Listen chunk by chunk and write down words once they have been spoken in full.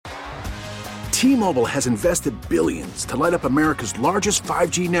T-Mobile has invested billions to light up America's largest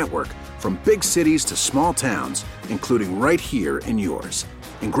 5G network, from big cities to small towns, including right here in yours.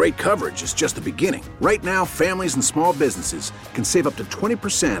 And great coverage is just the beginning. Right now, families and small businesses can save up to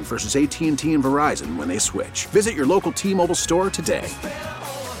 20% versus AT&T and Verizon when they switch. Visit your local T-Mobile store today.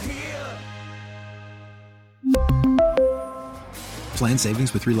 Plan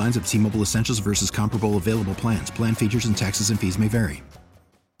savings with 3 lines of T-Mobile Essentials versus comparable available plans. Plan features and taxes and fees may vary.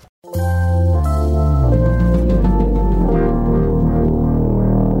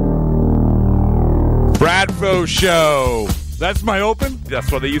 Bradfo Show. That's my open?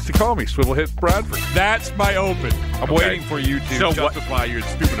 That's what they used to call me, Swivel Hit Bradford. That's my open. I'm waiting for you to justify your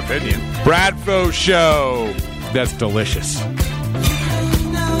stupid opinion. Bradfo Show. That's delicious.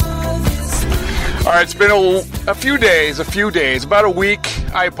 All right, it's been a few days, about a week.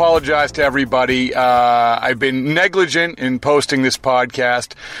 I apologize to everybody. I've been negligent in posting this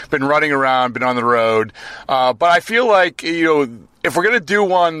podcast, been running around, been on the road. But I feel like, if we're going to do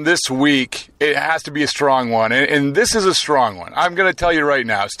one this week, it has to be a strong one. And this is a strong one. I'm going to tell you right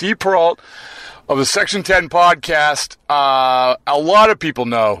now. Steve Perrault of the Section 10 podcast, a lot of people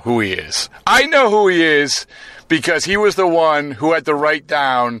know who he is. I know who he is because he was the one who had to write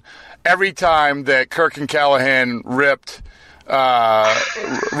down every time that Kirk and Callahan ripped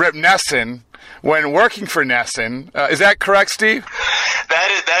NESN when working for NESN. Is that correct, Steve?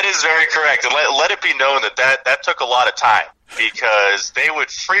 That is very correct. And let it be known that took a lot of time, because they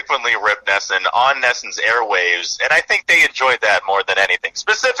would frequently rip NESN on NESN's airwaves, and I think they enjoyed that more than anything,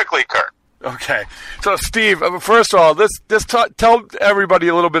 specifically Kirk. Okay. So, Steve, first of all, tell everybody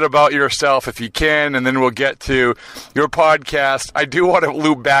a little bit about yourself if you can, and then we'll get to your podcast. I do want to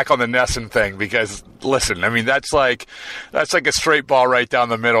loop back on the NESN thing because, listen, I mean, that's like a straight ball right down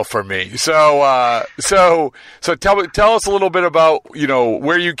the middle for me. So tell us a little bit about,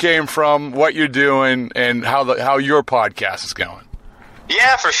 where you came from, what you're doing, and how your podcast is going.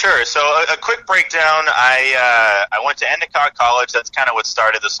 Yeah, for sure. So a quick breakdown. I went to Endicott College. That's kind of what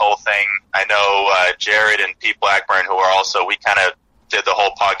started this whole thing. I know Jared and Pete Blackburn, who are also, we kind of did the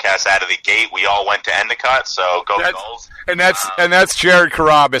whole podcast out of the gate. We all went to Endicott, so go Gulls. And that's Jared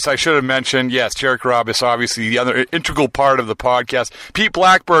Carabas. I should have mentioned, yes, Jared Carabas, obviously the other integral part of the podcast. Pete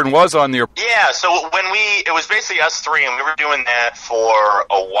Blackburn was on the... Yeah, so it was basically us three, and we were doing that for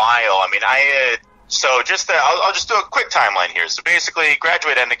a while. I mean, I'll just do a quick timeline here. So basically,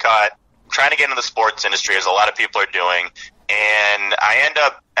 graduate Endicott, trying to get into the sports industry, as a lot of people are doing, and I end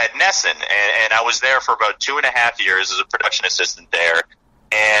up at NESN, and I was there for about 2.5 years as a production assistant there,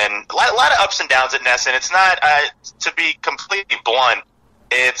 and a lot of ups and downs at NESN. It's not, to be completely blunt,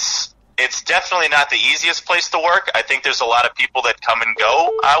 it's definitely not the easiest place to work. I think there's a lot of people that come and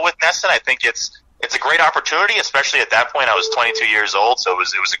go with NESN. I think it's a great opportunity, especially at that point. I was 22 years old, so it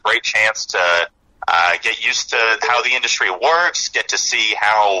was a great chance to get used to how the industry works, get to see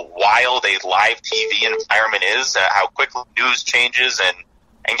how wild a live TV environment is, how quickly news changes, and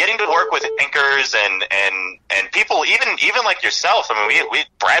getting to work with anchors and people, even like yourself. I mean,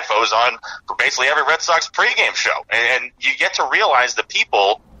 Bradfo's on for basically every Red Sox pregame show, and you get to realize the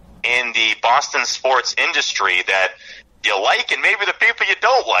people in the Boston sports industry that you like, and maybe the people you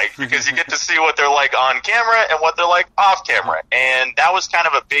don't like, because you get to see what they're like on camera and what they're like off camera. And that was kind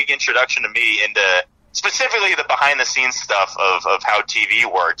of a big introduction to me into specifically the behind the scenes stuff of how TV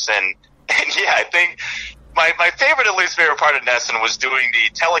works. And yeah, I think my favorite, at least favorite part of NESN was doing the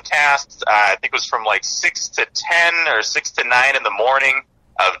telecast. I think it was from like 6 to 10 or 6 to 9 in the morning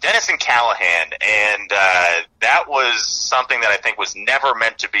of Dennis and Callahan. And that was something that I think was never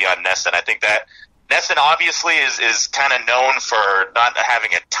meant to be on NESN. I think that NESN obviously is kind of known for not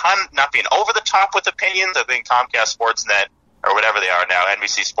having not being over the top with opinions. I think Comcast Sportsnet, or whatever they are now,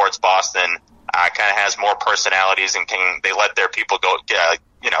 NBC Sports Boston, kind of has more personalities, and they let their people go,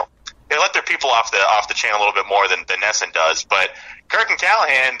 they let their people off the chain a little bit more than NESN does. But Kirk and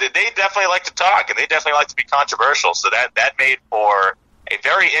Callahan, they definitely like to talk, and they definitely like to be controversial. So that made for a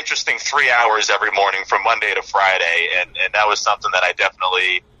very interesting 3 hours every morning from Monday to Friday, and that was something that I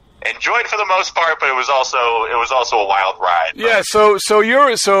definitely enjoyed for the most part, but it was also a wild ride. Yeah, so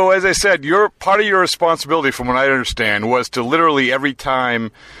as I said, your part of your responsibility, from what I understand, was to literally every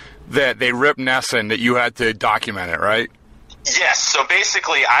time that they ripped NESN that you had to document it, right? Yes. So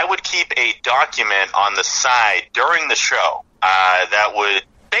basically, I would keep a document on the side during the show.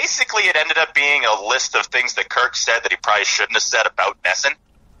 It ended up being a list of things that Kirk said that he probably shouldn't have said about NESN.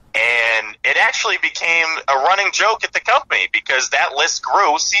 And it actually became a running joke at the company, because that list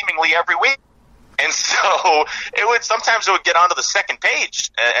grew seemingly every week. And so sometimes it would get onto the second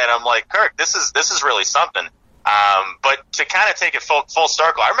page, and I'm like, Kirk, this is really something. But to kind of take it full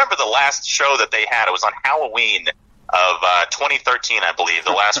circle, I remember the last show that they had. It was on Halloween of 2013, I believe,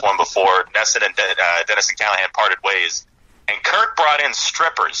 the last one before Nesson and Dennis and Callahan parted ways. And Kirk brought in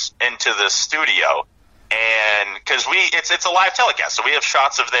strippers into the studio, and because it's a live telecast, so we have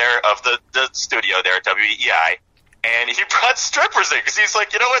shots of the studio there at WEEI. And he brought strippers in because he's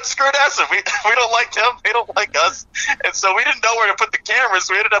like, you know what, screw Nesson. We don't like them. They don't like us. And so we didn't know where to put the cameras.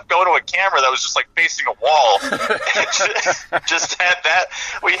 We ended up going to a camera that was just like facing a wall. And just had that.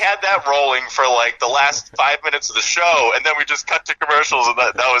 We had that rolling for like the last 5 minutes of the show. And then we just cut to commercials, and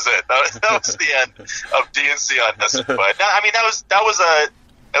that was it. That was the end of DNC on Nesson. But I mean,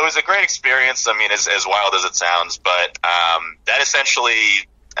 it was a great experience. I mean, as wild as it sounds, but that essentially.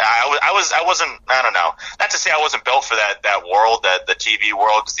 I wasn't, I don't know, not to say I wasn't built for that world, the TV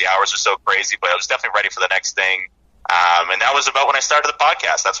world, because the hours are so crazy, but I was definitely ready for the next thing. And that was about when I started the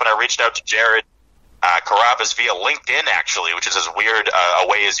podcast. That's when I reached out to Jared Carrabis via LinkedIn, actually, which is as weird a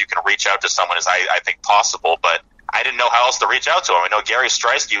way as you can reach out to someone as I think possible. But I didn't know how else to reach out to him. I know Gary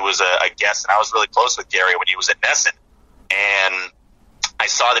Striesky was a guest, and I was really close with Gary when he was at Nesson. And I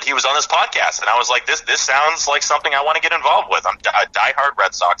saw that he was on this podcast, and I was like, this sounds like something I want to get involved with. I'm a diehard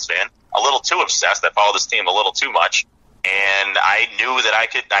Red Sox fan, a little too obsessed. I follow this team a little too much, and I knew that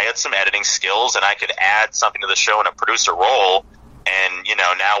I had some editing skills, and I could add something to the show in a producer role. And, you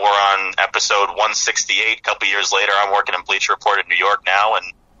know, now we're on episode 168. A couple years later, I'm working in Bleacher Report in New York now, and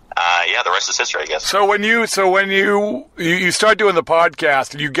the rest is history, I guess. So when you start doing the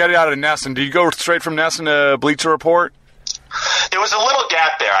podcast and you get it out of Nesson, do you go straight from Nesson to Bleacher Report? There was a little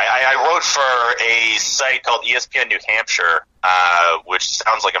gap there. I wrote for a site called ESPN New Hampshire, which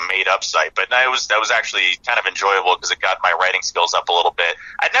sounds like a made-up site, but that was actually kind of enjoyable because it got my writing skills up a little bit.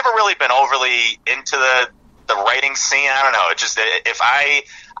 I'd never really been overly into the writing scene. I don't know. It just if I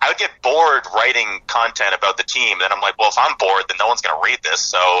would get bored writing content about the team, then I'm like, well, if I'm bored, then no one's going to read this.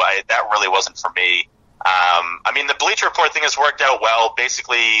 So that really wasn't for me. I mean, the Bleacher Report thing has worked out well.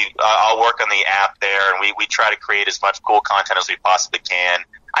 Basically, I'll work on the app there, and we try to create as much cool content as we possibly can.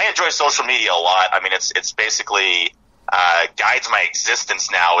 I enjoy social media a lot. I mean, it's basically guides my existence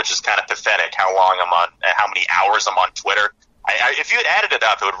now, which is kind of pathetic. How long I'm on, how many hours I'm on Twitter. If you had added it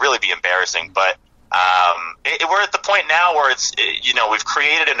up, it would really be embarrassing. But we're at the point now where we've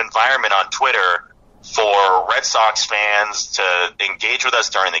created an environment on Twitter for Red Sox fans to engage with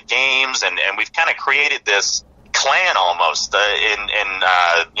us during the games, and we've kind of created this clan almost in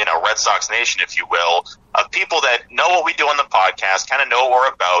Red Sox Nation, if you will, of people that know what we do on the podcast, kind of know what we're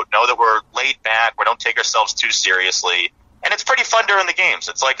about, know that we're laid back, we don't take ourselves too seriously, and it's pretty fun during the games.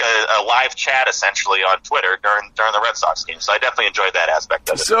 It's like a live chat essentially on Twitter during the Red Sox games. So I definitely enjoyed that aspect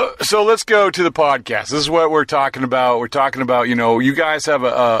of it. So let's go to the podcast. This is what we're talking about. We're talking about, you guys have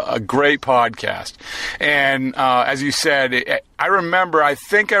a great podcast. And as you said, I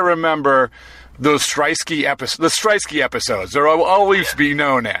think I remember those Striesky episodes. They'll always be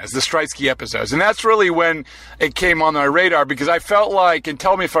known as the Striesky episodes. And that's really when it came on my radar, because I felt like, and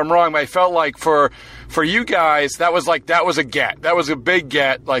tell me if I'm wrong, but I felt like for you guys, that was a get. That was a big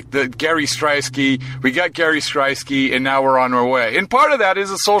get, like the Gary Striesky. We got Gary Striesky, and now we're on our way. And part of that is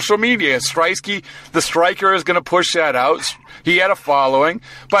the social media. Striesky, the striker, is going to push that out. He had a following.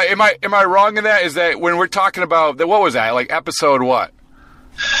 But am I wrong in that? Is that when we're talking about, what was that, like episode what?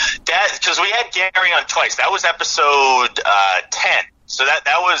 Because we had Gary on twice. That was episode 10. So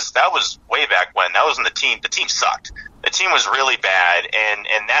that was way back when. That was when the team sucked. The team was really bad,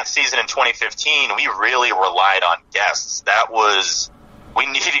 and that season in 2015, we really relied on guests. We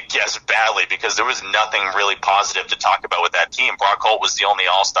needed guests badly because there was nothing really positive to talk about with that team. Brock Holt was the only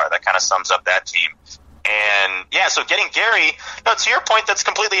all-star. That kind of sums up that team. And yeah, so getting Gary, no, to your point, that's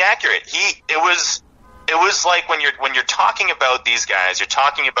completely accurate. It was like when you're talking about these guys, you're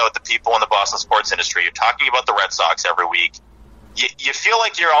talking about the people in the Boston sports industry, you're talking about the Red Sox every week. You feel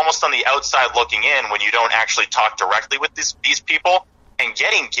like you're almost on the outside looking in when you don't actually talk directly with these people. And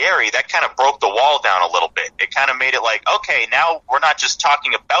getting Gary, that kind of broke the wall down a little bit. It kind of made it like, okay, now we're not just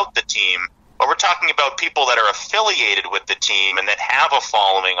talking about the team, but we're talking about people that are affiliated with the team and that have a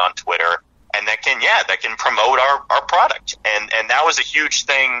following on Twitter and that can promote our product. And that was a huge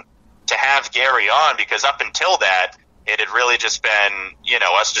thing to have Gary on, because up until that, it had really just been,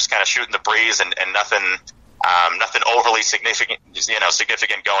 us just kind of shooting the breeze and nothing overly significant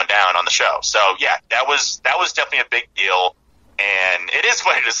going down on the show. So yeah, that was definitely a big deal. And it is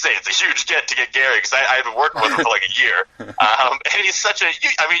funny to say it's a huge get to get Gary, because I've been working with him for like a year. And he's such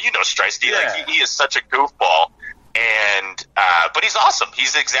Striesky, yeah. Like he is such a goofball. And but he's awesome.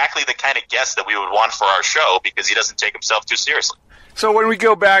 He's exactly the kind of guest that we would want for our show, because he doesn't take himself too seriously. So when we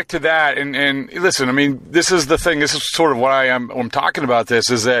go back to that, and listen, I mean, this is the thing. This is sort of why I'm talking about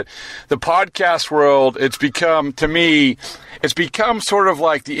this, is that the podcast world, it's become, to me, it's become sort of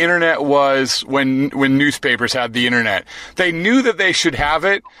like the internet was when newspapers had the internet. They knew that they should have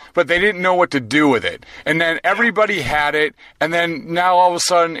it, but they didn't know what to do with it. And then everybody had it, and then now all of a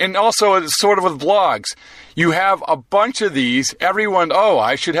sudden, and also it's sort of with blogs. You have a bunch of these. Everyone,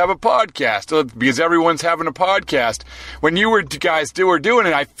 I should have a podcast because everyone's having a podcast. When you guys were doing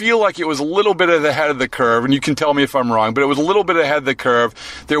it, I feel like it was a little bit ahead of the curve, and you can tell me if I'm wrong, but it was a little bit ahead of the curve.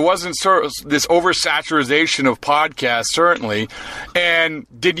 There wasn't sort of this oversaturation of podcasts, certainly. And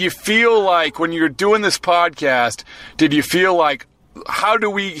did you feel like when you're doing this podcast, did you feel like, how do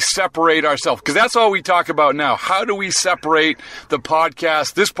we separate ourselves? Because that's all we talk about now. How do we separate the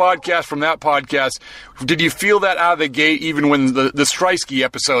podcast, this podcast from that podcast? Did you feel that out of the gate even when the Streisky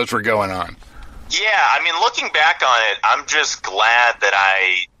episodes were going on? Yeah, I mean, looking back on it, I'm just glad that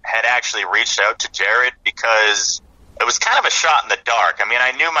I had actually reached out to Jared because it was kind of a shot in the dark. I mean,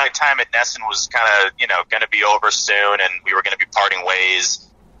 I knew my time at Nesson was kind of, going to be over soon and we were going to be parting ways.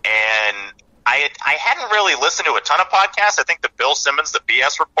 And I hadn't really listened to a ton of podcasts. I think the Bill Simmons, the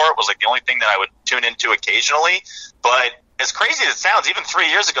BS Report, was like the only thing that I would tune into occasionally. But as crazy as it sounds, even 3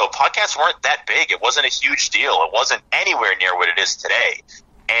 years ago, podcasts weren't that big. It wasn't a huge deal. It wasn't anywhere near what it is today.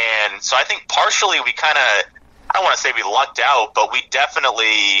 And so I think partially we kind of, I don't want to say we lucked out, but we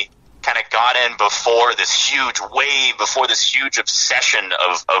definitely kind of got in before this huge wave, before this huge obsession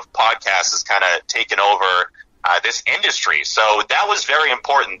of podcasts has kind of taken over this industry. So that was very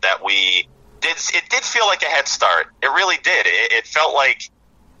important that we did. It did feel like a head start. It really did. It felt like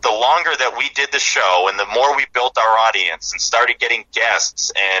the longer that we did the show and the more we built our audience and started getting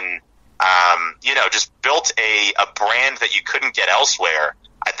guests and, just built a brand that you couldn't get elsewhere,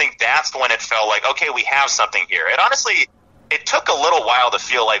 I think that's when it felt like, okay, we have something here. It honestly, it took a little while to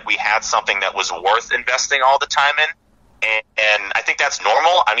feel like we had something that was worth investing all the time in. And I think that's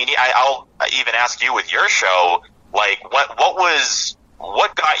normal. I mean, I'll even ask you with your show, like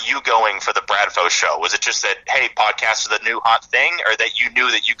what got you going for the Bradfo show? Was it just that, hey, podcasts are the new hot thing, or that you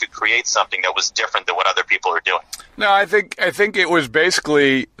knew that you could create something that was different than what other people are doing? No, I think it was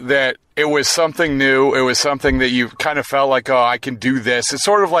basically that it was something new. It was something that you kind of felt like, I can do this. It's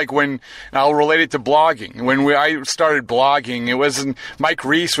sort of like when, and I'll relate it to blogging. When I started blogging, it wasn't, Mike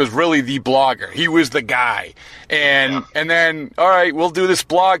Reese was really the blogger. He was the guy. And then, all right, we'll do this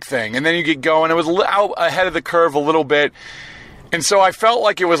blog thing. And then you get going. It was out ahead of the curve a little bit. And so I felt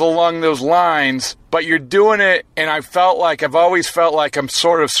like it was along those lines, but you're doing it, and I've always felt like I'm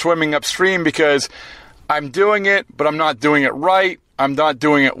sort of swimming upstream because I'm doing it, but I'm not doing it right. I'm not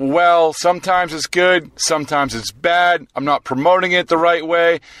doing it well. Sometimes it's good, sometimes it's bad. I'm not promoting it the right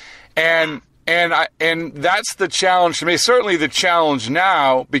way. And that's the challenge to me. Certainly the challenge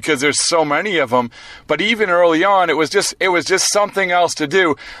now because there's so many of them, but even early on it was just something else to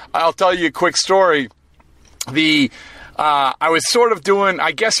do. I'll tell you a quick story. I was sort of doing,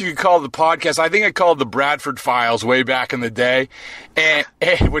 I guess you could call the podcast, I think I called the Bradford Files way back in the day, and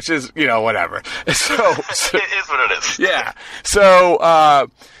which is, whatever. So it is what it is. Yeah. So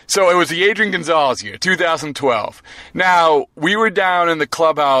it was the Adrian Gonzalez year, 2012. Now, we were down in the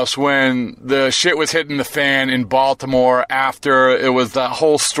clubhouse when the shit was hitting the fan in Baltimore after it was that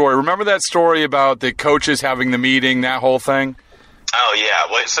whole story. Remember that story about the coaches having the meeting, that whole thing? Oh, yeah.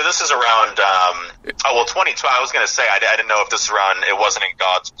 Well, so this is around, 2012. I was going to say, I didn't know if this was around, it wasn't in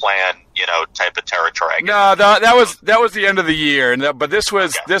God's plan, type of territory. No, that was the end of the year. But this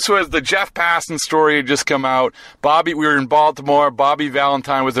was the Jeff Passan story had just come out. We were in Baltimore. Bobby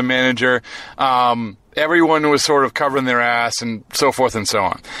Valentine was the manager. Everyone was sort of covering their ass and so forth and so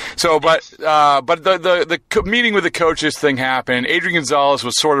on. So, but the meeting with the coaches thing happened. Adrian Gonzalez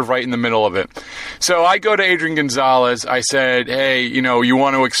was sort of right in the middle of it. So I go to Adrian Gonzalez. I said, hey, you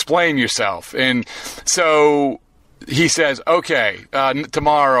want to explain yourself. And so he says, okay,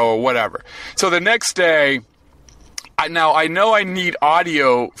 tomorrow or whatever. So the next day, now, I know I need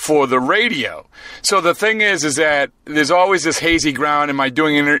audio for the radio. So the thing is that there's always this hazy ground. Am I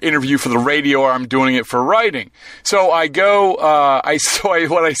doing an interview for the radio or I'm doing it for writing? So I go,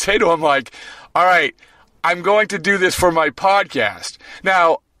 what I say to him, like, all right, I'm going to do this for my podcast.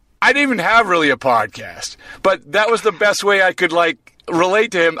 Now, I didn't even have really a podcast, but that was the best way I could,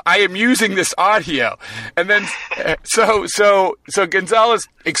 relate to him. I am using this audio. And then so Gonzalez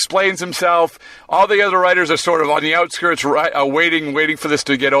explains himself. All the other writers are sort of on the outskirts, waiting for this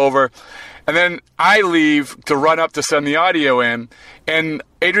to get over. And then I leave to run up to send the audio in, and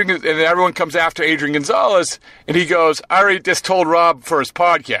everyone comes after Adrian Gonzalez, and he goes, I already just told Rob for his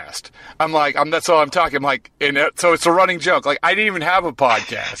podcast. I'm like, that's all I'm talking. I'm like, so it's a running joke. Like, I didn't even have a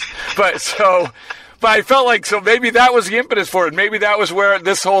podcast. But I felt like, so maybe that was the impetus for it. Maybe that was where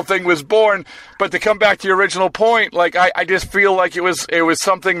this whole thing was born. But to come back to your original point, like, I just feel like it was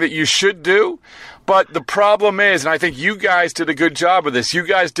something that you should do. But the problem is, and I think you guys did a good job of this, you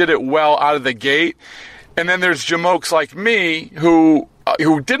guys did it well out of the gate. And then there's jamokes like me who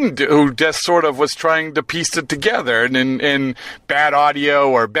just sort of was trying to piece it together in bad audio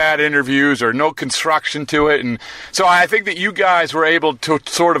or bad interviews or no construction to it. And so I think that you guys were able to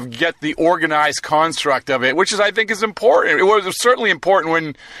sort of get the organized construct of it, which I think is important. It was certainly important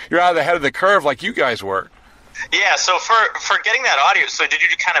when you're out of the head of the curve like you guys were. Yeah, so for getting that audio, so did you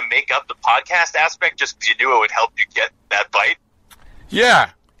kind of make up the podcast aspect just because you knew it would help you get that bite? Yeah.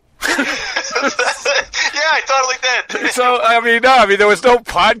 Yeah, I totally did. So, there was no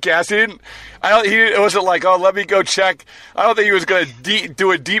podcast. It wasn't like, let me go check. I don't think he was going to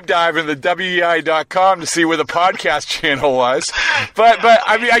do a deep dive into WEI.com to see where the podcast channel was. But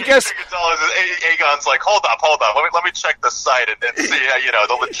I guess Aegon's like, hold on, let me check the site and see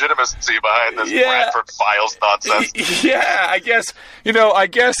the legitimacy behind this Bradford Files nonsense. Yeah, I guess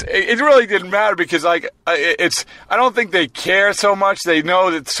it really didn't matter because I don't think they care so much. They know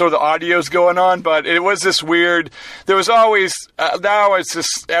that sort of the audio's going on, but it was this weird. There was always now it's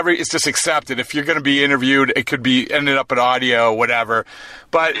just accepted. If you're going to be interviewed, it could be ended up in audio, whatever.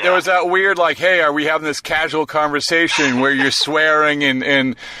 But there was that weird, like, hey, are we having this casual conversation where you're swearing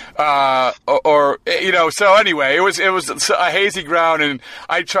So anyway, it was a hazy ground, and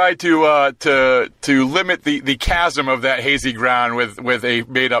I tried to limit the chasm of that hazy ground with a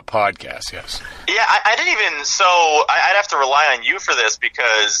made up podcast. Yes. Yeah, I didn't even. So I'd have to rely on you for this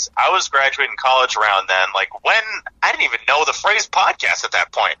because I was graduating college around then. Like when I didn't even know the phrase podcast at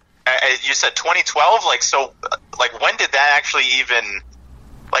that point. You said 2012, when did that actually even,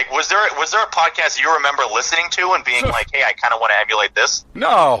 like, was there a podcast you remember listening to and being like, hey, I kind of want to emulate this?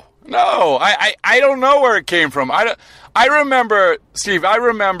 No, I don't know where it came from. I remember, Steve,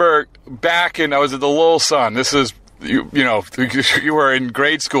 back I was at the Lowell Sun. This is, you were in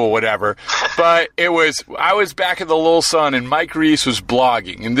grade school, whatever, but I was back at the Lowell Sun and Mike Reese was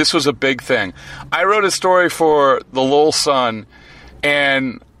blogging, and this was a big thing. I wrote a story for the Lowell Sun,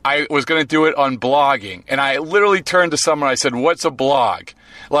 and I was going to do it on blogging, and I literally turned to someone. I said, "What's a blog?"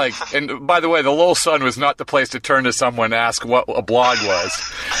 And by the way, the Lowell Sun was not the place to turn to someone to ask what a blog was.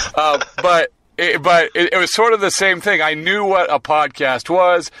 But it was sort of the same thing. I knew what a podcast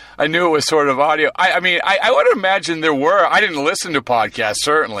was. I knew it was sort of audio. I would imagine there were. I didn't listen to podcasts,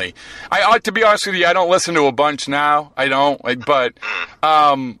 certainly. To be honest with you, I don't listen to a bunch now. I don't.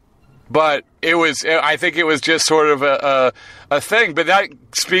 But it was. I think it was just sort of a thing. But that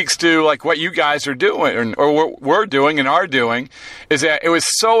speaks to like what you guys are doing, or we're doing and are doing, is that it was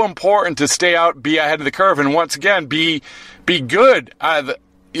so important to stay out, be ahead of the curve, and once again be good. I'm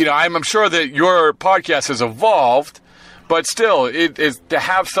sure that your podcast has evolved, but still, it is to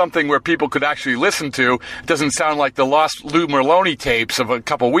have something where people could actually listen to. It doesn't sound like the lost Lou Merloni tapes of a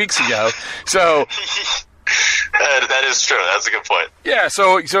couple weeks ago. So. That is true. That's a good point. Yeah,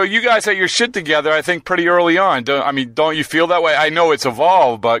 so you guys had your shit together, I think, pretty early on. Don't you feel that way? I know it's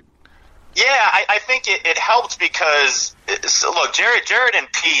evolved, but... Yeah, I think it helped because, look, Jared and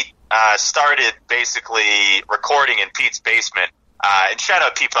Pete started basically recording in Pete's basement. And shout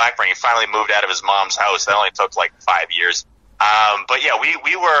out Pete Blackburn. He finally moved out of his mom's house. That only took like 5 years. But yeah,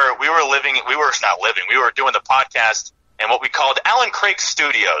 we were doing the podcast in what we called Alan Craig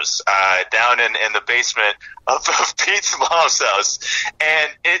Studios, down in the basement of Pete's mom's house.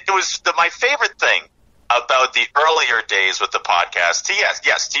 And it was my favorite thing about the earlier days with the podcast.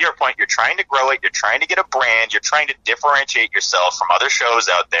 Yes, to your point, you're trying to grow it, you're trying to get a brand, you're trying to differentiate yourself from other shows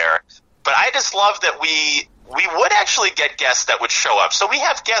out there. But I just love that we would actually get guests that would show up. So we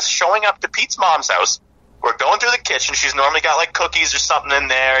have guests showing up to Pete's mom's house. We're going through the kitchen. She's normally got like cookies or something in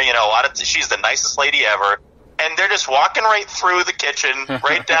there. She's the nicest lady ever. And they're just walking right through the kitchen,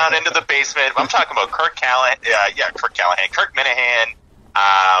 right down into the basement. I'm talking about Kirk Callahan, Kirk Minahan.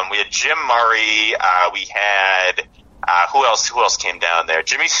 We had Jim Murray. We had who else came down there?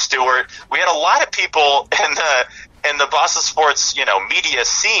 Jimmy Stewart. We had a lot of people in the Boston sports media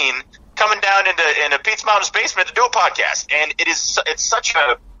scene coming down into Pete's mom's basement to do a podcast. And it's such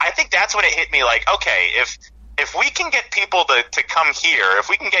a. I think that's when it hit me. Like, okay, if we can get people to come here, if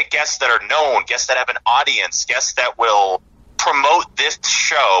we can get guests that are known, guests that have an audience, guests that will promote this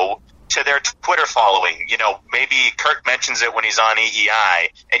show to their Twitter following. Maybe Kirk mentions it when he's on EEI,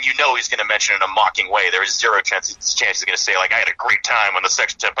 and he's going to mention it in a mocking way. There is zero chance he's going to say, like, I had a great time on the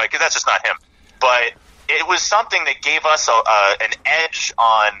Section 10 podcast, because that's just not him. But it was something that gave us an edge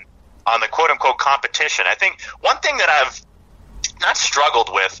on the quote-unquote competition. I think one thing that I've not struggled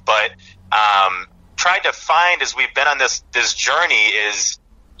with, but tried to find as we've been on this journey is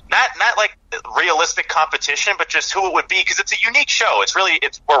not like realistic competition, but just who it would be, because it's a unique show.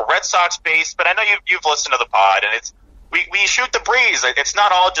 We're Red Sox based, but I know you've listened to the pod, and we shoot the breeze. It's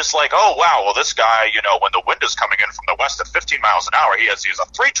not all just like, oh wow, well this guy, when the wind is coming in from the west at 15 miles an hour, he's a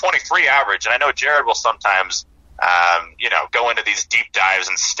 323 average. And I know Jared will sometimes go into these deep dives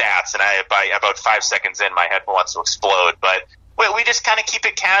and stats, and by about 5 seconds in, my head wants to explode. But we just kind of keep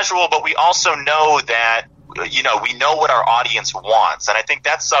it casual, but we also know that we know what our audience wants. And I think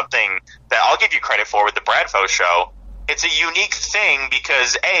that's something that I'll give you credit for with the Bradfo show. It's a unique thing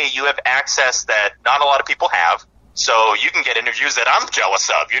because, A, you have access that not a lot of people have. So you can get interviews that I'm jealous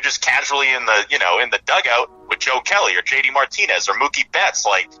of. You're just casually in the dugout with Joe Kelly or JD Martinez or Mookie Betts.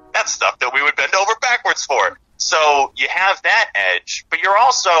 Like, that's stuff that we would bend over backwards for. So you have that edge, but you're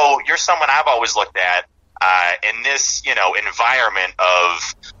someone I've always looked at in this, environment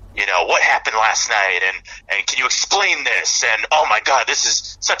of, what happened last night, and can you explain this? And oh my God, this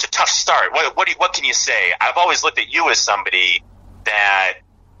is such a tough start. What can you say? I've always looked at you as somebody that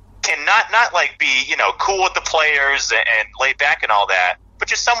can not like be, cool with the players and laid back and all that, but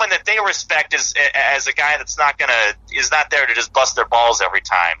just someone that they respect as a guy that's is not there to just bust their balls every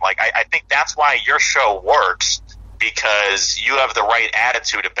time. Like, I think that's why your show works, because you have the right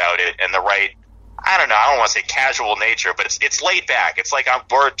attitude about it and the right, I don't want to say casual nature, but it's laid back. It's like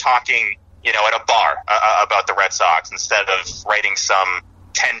we're talking, at a bar about the Red Sox instead of writing some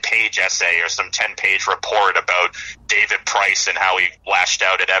 10-page essay or some 10-page report about David Price and how he lashed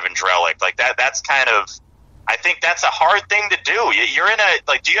out at Evan Drellick. Like that's kind of, I think that's a hard thing to do. You're in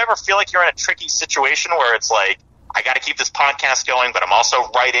do you ever feel like you're in a tricky situation where it's like, I got to keep this podcast going, but I'm also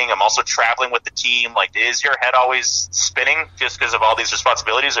writing, I'm also traveling with the team. Like, is your head always spinning just because of all these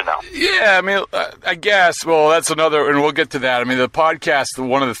responsibilities, or no? Yeah, I mean, I guess, well, that's another, and we'll get to that. I mean, the podcast,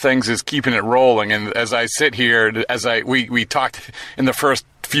 one of the things is keeping it rolling. And as I sit here, we talked in the first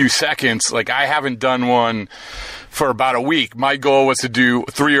few seconds, like, I haven't done one for about a week. My goal was to do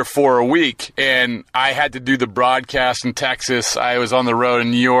 3 or 4 a week, and I had to do the broadcast in Texas. I was on the road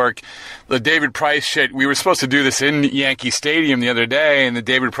in New York. The David Price shit, we were supposed to do this in Yankee Stadium the other day, and the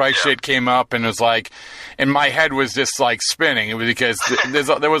David Price shit came up, and it was like, and my head was just like spinning. It was because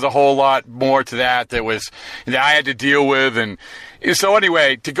there was a whole lot more to that I had to deal with. And so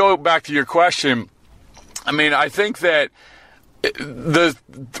anyway, to go back to your question, I mean, I think that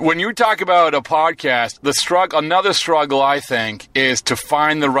when you talk about a podcast, another struggle, I think, is to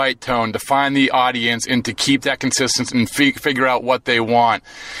find the right tone, to find the audience, and to keep that consistency and figure out what they want.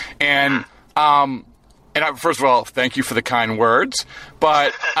 And first of all, thank you for the kind words.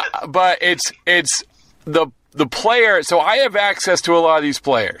 But it's the player. So I have access to a lot of these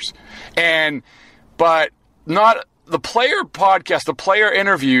players, but not the player podcast. The player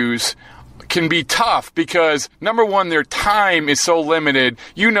interviews can be tough because, number one, their time is so limited.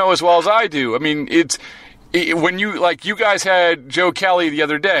 You know as well as I do. I mean, when you guys had Joe Kelly the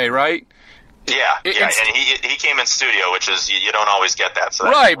other day, right? Yeah, and he came in studio, which is, you don't always get that. So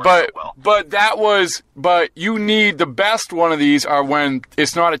right, but you need the best one of these are when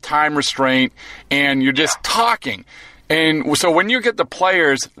it's not a time restraint and you're just talking. And so when you get the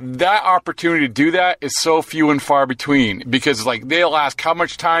players, that opportunity to do that is so few and far between, because like they'll ask, how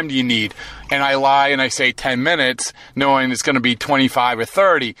much time do you need? And I lie and I say 10 minutes, knowing it's going to be 25 or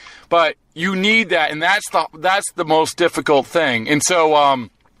 30. But you need that, and that's the most difficult thing. And so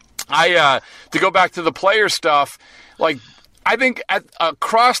to go back to the player stuff, like I think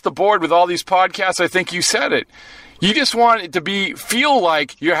across the board with all these podcasts, I think you said it. You just want it to feel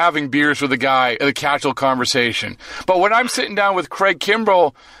like you're having beers with a guy, a casual conversation. But when I'm sitting down with Craig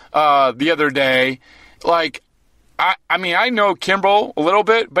Kimbrell the other day, like, I mean, I know Kimbrell a little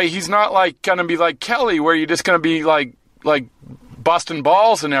bit, but he's not like going to be like Kelly, where you're just going to be like busting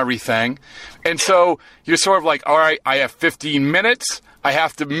balls and everything. And so you're sort of like, all right, I have 15 minutes. I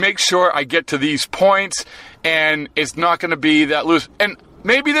have to make sure I get to these points, and it's not going to be that loose. And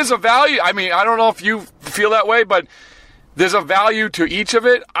maybe there's a value. I mean, I don't know if you feel that way, but there's a value to each of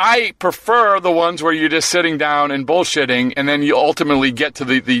it. I prefer the ones where you're just sitting down and bullshitting, and then you ultimately get to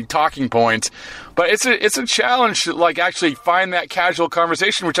the talking points. But it's a challenge to like actually find that casual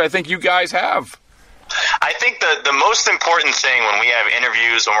conversation, which I think you guys have. I think the most important thing when we have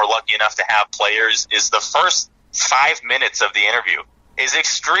interviews, when we're lucky enough to have players, is the first 5 minutes of the interview. is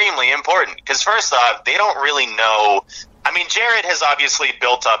extremely important because first off, they don't really know. I mean, Jared has obviously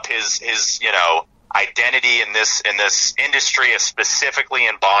built up his identity in this industry, specifically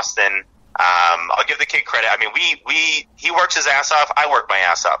in Boston. I'll give the kid credit. I mean, he works his ass off. I work my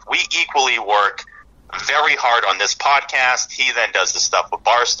ass off. We equally work very hard on this podcast. He then does the stuff with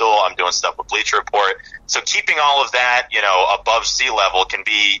Barstool. I'm doing stuff with Bleacher Report. So keeping all of that, above sea level can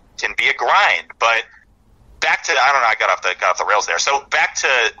be a grind. But back to, I don't know, I got off the rails there. So back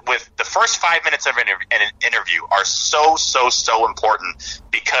to, with the first 5 minutes of an interview are so important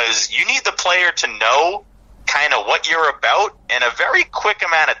because you need the player to know kind of what you're about in a very quick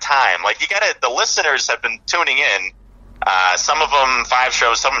amount of time. Like the listeners have been tuning in, some of them 5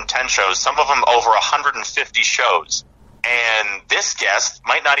 shows, some of them 10 shows, some of them over 150 shows. And this guest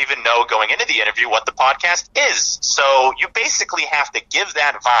might not even know going into the interview what the podcast is. So you basically have to give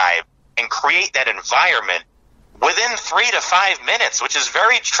that vibe and create that environment within 3 to 5 minutes, which is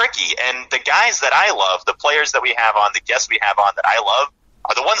very tricky. And the guys that I love, the players that we have on, the guests we have on that I love,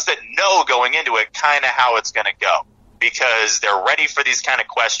 are the ones that know going into it kind of how it's going to go because they're ready for these kind of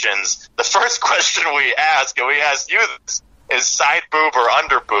questions. The first question we ask, and we asked you this, is side boob or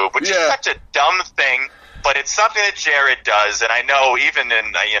under boob, which is such a dumb thing, but it's something that Jared does. And I know even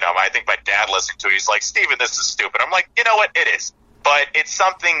in, I think my dad listening to it, he's like, Steven, this is stupid. I'm like, you know what? It is. But it's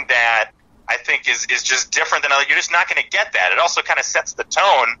something that I think is just different than other. You're just not going to get that. It also kind of sets the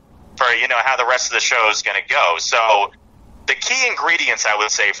tone for, how the rest of the show is going to go. So the key ingredients, I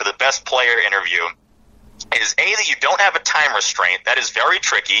would say, for the best player interview is A, that you don't have a time restraint. That is very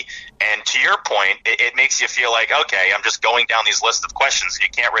tricky. And to your point, it makes you feel like, okay, I'm just going down these lists of questions. You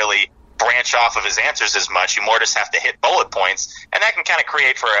can't really branch off of his answers as much. You more just have to hit bullet points. And that can kind of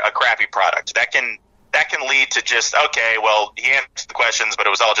create for a crappy product. That can lead to just, okay, well, he answered the questions, but it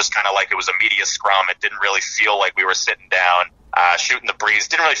was all just kind of like it was a media scrum. It didn't really feel like we were sitting down, shooting the breeze.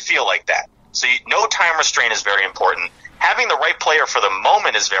 Didn't really feel like that. So no time restraint is very important. Having the right player for the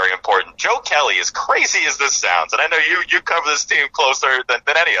moment is very important. Joe Kelly, as crazy as this sounds, and I know you cover this team closer than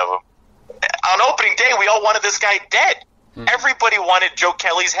any of them. On opening day, we all wanted this guy dead. Everybody wanted Joe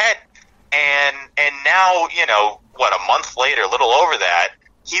Kelly's head. And now, a month later, a little over that,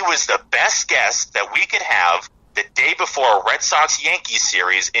 he was the best guest that we could have the day before a Red Sox-Yankees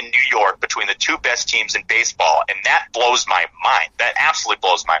series in New York between the two best teams in baseball. And that blows my mind. That absolutely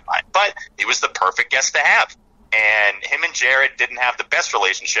blows my mind. But he was the perfect guest to have. And him and Jared didn't have the best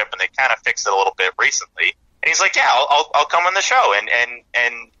relationship, and they kind of fixed it a little bit recently. And he's like, yeah, I'll come on the show. And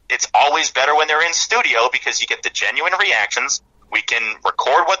it's always better when they're in studio because you get the genuine reactions. We can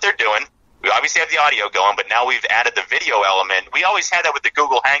record what they're doing. We obviously have the audio going, but now we've added the video element. We always had that with the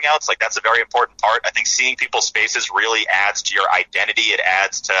Google Hangouts. Like, that's a very important part. I think seeing people's faces really adds to your identity. It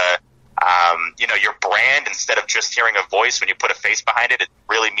adds to, your brand. Instead of just hearing a voice, when you put a face behind it, it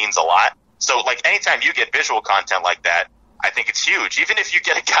really means a lot. So, like, anytime you get visual content like that, I think it's huge. Even if you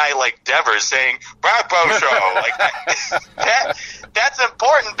get a guy like Devers saying, Brad Bow Show, like that's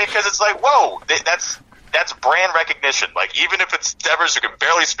important because it's like, whoa, that's brand recognition. Like, even if it's Devers who can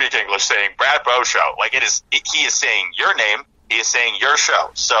barely speak English saying Brad Bow Show, like he is saying your name, he is saying your show.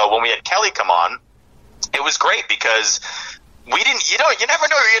 So when we had Kelly come on, it was great because you never know what you're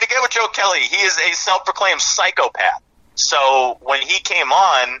going to get with Joe Kelly. He is a self-proclaimed psychopath. So when he came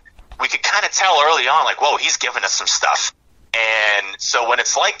on, we could kind of tell early on, like, whoa, he's giving us some stuff. And so when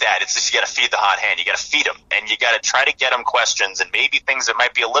it's like that, it's just you got to feed the hot hand. You got to feed him, and you got to try to get him questions and maybe things that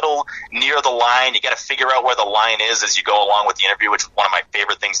might be a little near the line. You got to figure out where the line is as you go along with the interview, which is one of my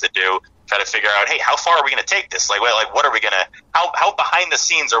favorite things to do. Try to figure out, hey, how far are we going to take this? Like what are we going to – how behind the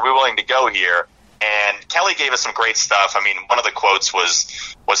scenes are we willing to go here? And Kelly gave us some great stuff. I mean, one of the quotes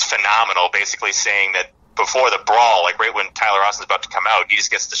was phenomenal, basically saying that before the brawl, like right when Tyler Austin's about to come out, he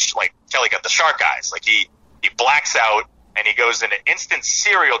just gets Kelly got the shark eyes. Like he blacks out and he goes into instant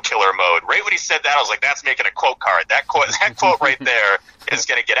serial killer mode. Right when he said that, I was like, that's making a quote card. That quote right there is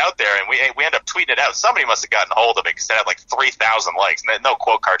going to get out there. And we end up tweeting it out. Somebody must have gotten a hold of it because it had like 3,000 likes. No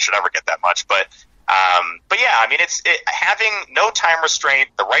quote card should ever get that much. But yeah, I mean, it's having no time restraint,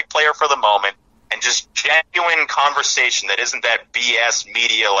 the right player for the moment, and just genuine conversation that isn't that BS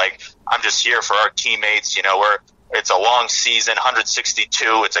media, like, I'm just here for our teammates, it's a long season,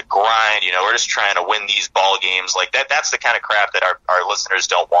 162, it's a grind, we're just trying to win these ball games. Like, that's the kind of crap that our listeners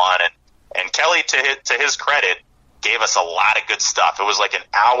don't want. And Kelly, to his credit, gave us a lot of good stuff. It was like an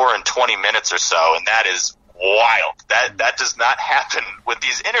hour and 20 minutes or so, and that is wild. That does not happen with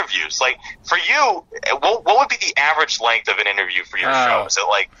these interviews. Like, for you, what would be the average length of an interview for your show? Is it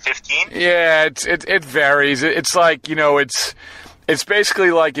like 15? Yeah, it varies. It's like, it's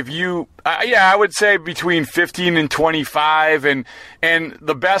basically like if you, I would say between 15 and 25, and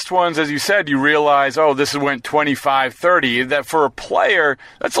the best ones, as you said, you realize, oh, this went 25, 30. That for a player,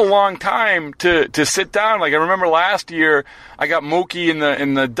 that's a long time to sit down. Like I remember last year, I got Mookie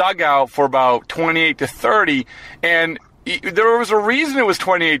in the dugout for about 28 to 30, and there was a reason it was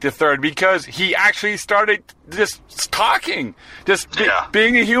 28 to 30 because he actually started just talking,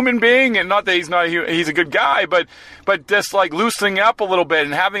 being a human being, and not that he's a good guy, but just like loosening up a little bit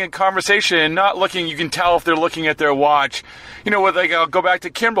and having a conversation and not looking. You can tell if they're looking at their watch. I'll go back to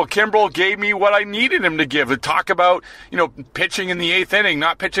Kimbrel. Kimbrel gave me what I needed him to give, to talk about, pitching in the 8th inning,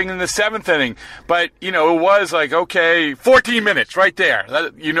 not pitching in the 7th inning. But, it was like, okay, 14 minutes right there.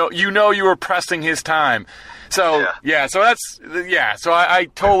 You were pressing his time. So, so I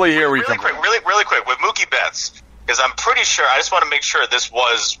totally hear where you're coming from. Really quick, with Mookie Betts, because I'm pretty sure, I just want to make sure this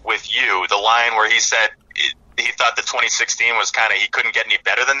was with you, the line where he said he thought the 2016 was kind of, he couldn't get any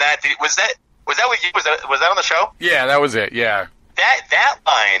better than that. Was that with you? Was that on the show? Yeah, that was it, yeah. That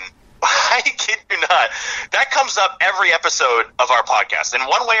line, I kid you not, that comes up every episode of our podcast in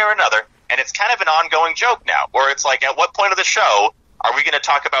one way or another, and it's kind of an ongoing joke now, where it's like, at what point of the show are we going to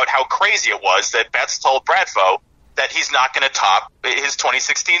talk about how crazy it was that Betts told Bradfo that he's not going to top his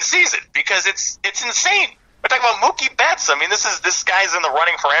 2016 season? Because it's insane. We're talking about Mookie Betts. I mean, this guy's in the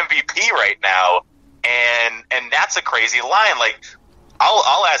running for MVP right now, and that's a crazy line. Like,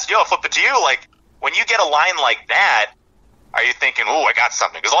 I'll ask you, I'll flip it to you. Like, when you get a line like that, are you thinking, "Ooh, I got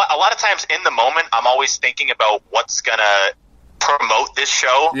something"? Because a lot of times in the moment, I'm always thinking about what's going to promote this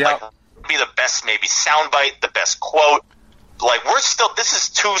show. Yep. Like, be the best maybe soundbite, the best quote. Like,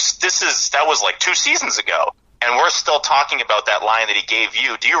 that was like 2 seasons ago, and we're still talking about that line that he gave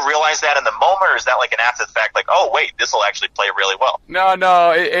you. Do you realize that in the moment, or is that like an after the fact, like, oh, wait, this will actually play really well?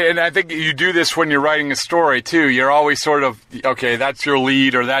 No, and I think you do this when you're writing a story, too. You're always sort of, okay, that's your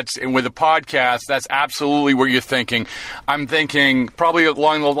lead, and with a podcast, that's absolutely what you're thinking. I'm thinking probably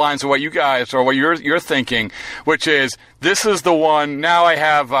along the lines of what you guys, or what you're thinking, which is, this is the one, now I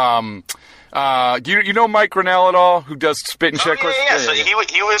have... you know Mike Grinnell at all, who does Spit and Checklist? Yeah. So he was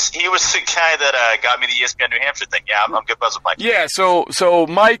the guy that got me the ESPN New Hampshire thing. Yeah, I'm good buzz with Mike. Yeah, so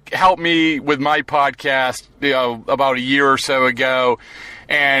Mike helped me with my podcast about a year or so ago.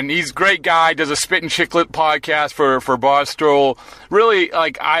 And he's a great guy, does a Spit and Chiclet podcast for Barstool. Really,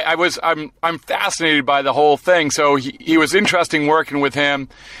 like, I'm fascinated by the whole thing. So he was interesting working with him.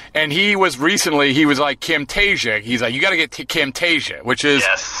 And he was like Camtasia. He's like, you got to get Camtasia, which is,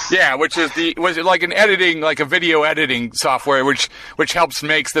 was like an editing, like a video editing software, which helps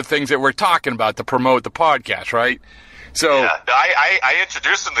makes the things that we're talking about to promote the podcast, right? So yeah, I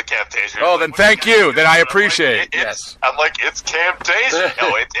introduced him to Camtasia. Oh, then thank you. Then I appreciate it. Yes. I'm like, it's Camtasia.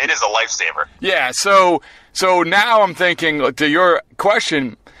 No, it is a lifesaver. Yeah, so now I'm thinking, to your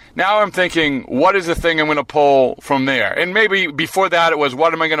question, now I'm thinking, what is the thing I'm going to pull from there? And maybe before that it was,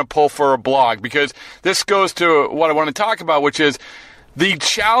 what am I going to pull for a blog? Because this goes to what I want to talk about, which is the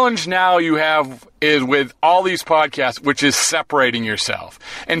challenge now you have is with all these podcasts, which is separating yourself.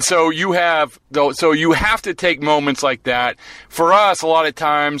 And so you have to take moments like that. For us, a lot of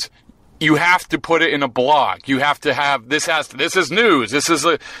times, you have to put it in a blog. You have to have, this is news, this is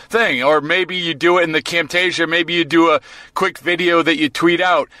a thing. Or maybe you do it in the Camtasia, maybe you do a quick video that you tweet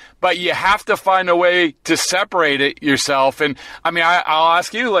out. But you have to find a way to separate it yourself. And I mean, I'll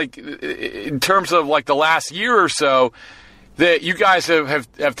ask you, like, in terms of like the last year or so, that you guys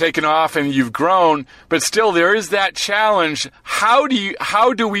have taken off and you've grown, but still there is that challenge. How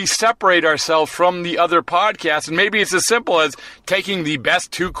do we separate ourselves from the other podcasts? And maybe it's as simple as taking the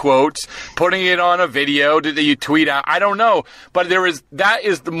best 2 quotes, putting it on a video that you tweet out. I don't know, but that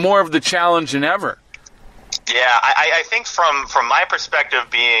is more of the challenge than ever. Yeah, I think from my perspective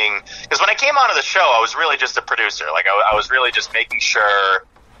being, because when I came onto the show, I was really just a producer. Like I was really just making sure,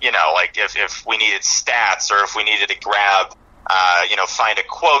 like if we needed stats or if we needed to grab, find a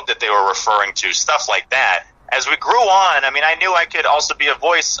quote that they were referring to, stuff like that. As we grew on, I mean, I knew I could also be a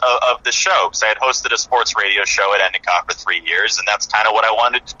voice of the show because I had hosted a sports radio show at Endicott for 3 years, and that's kind of what I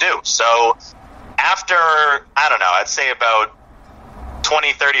wanted to do. So after, I don't know, I'd say about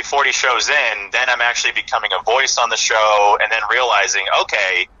 20, 30, 40 shows in, then I'm actually becoming a voice on the show and then realizing,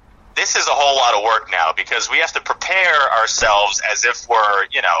 okay, this is a whole lot of work now because we have to prepare ourselves as if we're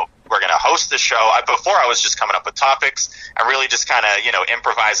going to host the show. Before I was just coming up with topics and really just kind of,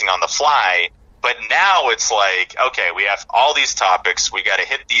 improvising on the fly. But now it's like, okay, we have all these topics. We got to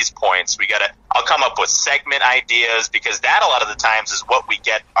hit these points. I'll come up with segment ideas because that a lot of the times is what we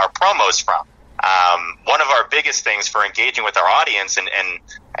get our promos from. one of our biggest things for engaging with our audience and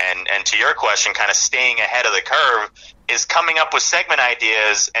to your question, kind of staying ahead of the curve, is coming up with segment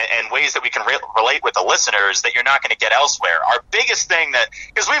ideas and ways that we can relate with the listeners that you're not going to get elsewhere. Our biggest thing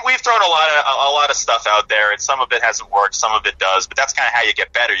because we've thrown a lot of stuff out there, and some of it hasn't worked, some of it does, but that's kind of how you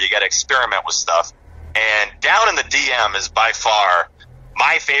get better. You got to experiment with stuff. And Down in the DM is by far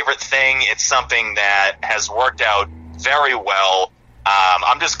my favorite thing. It's something that has worked out very well.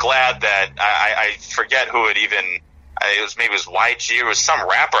 I'm just glad that I forget who it even. Maybe it was YG, or it was some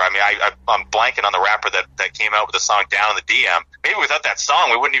rapper. I mean, I'm blanking on the rapper that came out with the song Down in the DM. Maybe without that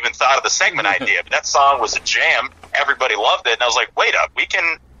song, we wouldn't even thought of the segment idea. But that song was a jam. Everybody loved it. And I was like, wait up. We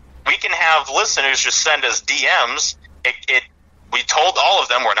can have listeners just send us DMs. We told all of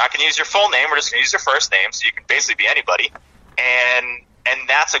them, we're not going to use your full name. We're just going to use your first name. So you can basically be anybody. And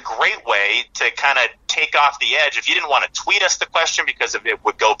that's a great way to kind of take off the edge. If you didn't want to tweet us the question because it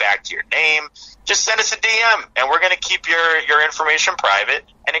would go back to your name, just send us a DM, and we're going to keep your information private,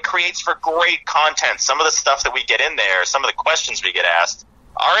 and it creates for great content. Some of the stuff that we get in there, some of the questions we get asked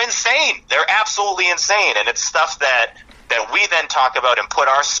are insane. They're absolutely insane, and it's stuff that we then talk about and put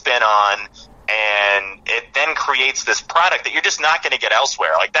our spin on, and it then creates this product that you're just not going to get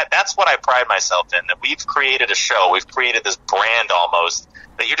elsewhere. Like that's what I pride myself in, that we've created a show, we've created this brand almost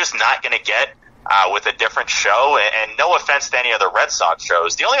that you're just not going to get with a different show. And no offense to any other Red Sox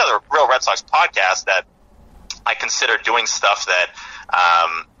shows, the only other real Red Sox podcast that I consider doing stuff that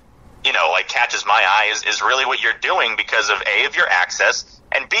like catches my eye is really what you're doing, because of A, of your access,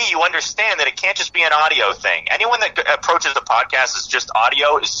 and B, you understand that it can't just be an audio thing. Anyone that approaches the podcast as just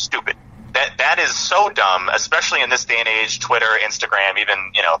audio is stupid. That is so dumb, especially in this day and age. Twitter, Instagram,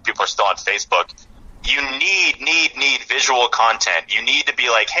 even people are still on Facebook. You need visual content. You need to be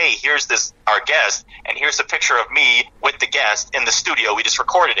like, hey, here's our guest, and here's a picture of me with the guest in the studio we just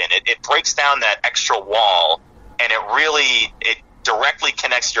recorded in. It breaks down that extra wall, and it directly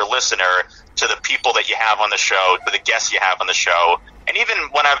connects your listener to the people that you have on the show, to the guests you have on the show. And even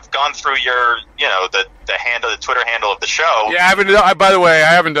when I've gone through your, the Twitter handle of the show. Yeah, by the way,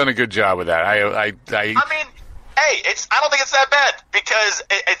 I haven't done a good job with that. I mean, hey, I don't think it's that bad, because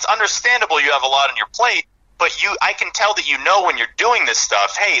it's understandable you have a lot on your plate, but I can tell that when you're doing this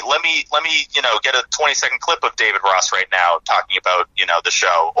stuff. Hey, let me get a 20-second clip of David Ross right now talking about the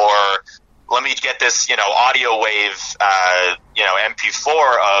show, or let me get this audio wave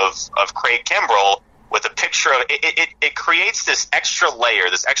MP4 of Craig Kimbrell with a picture of it. It creates this extra layer,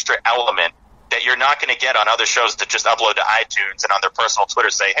 this extra element that you're not going to get on other shows that just upload to iTunes and on their personal Twitter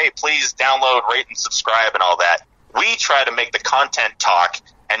say, hey, please download, rate, and subscribe and all that. We try to make the content talk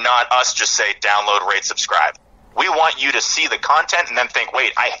and not us just say download, rate, subscribe. We want you to see the content and then think,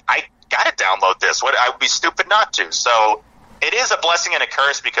 wait, I got to download this. I would be stupid not to. So it is a blessing and a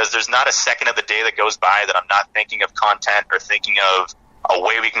curse, because there's not a second of the day that goes by that I'm not thinking of content or thinking of a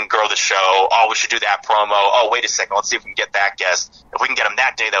way we can grow the show. Oh, we should do that promo. Oh, wait a second. Let's see if we can get that guest. If we can get him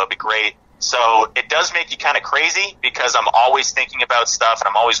that day, that would be great. So it does make you kind of crazy, because I'm always thinking about stuff and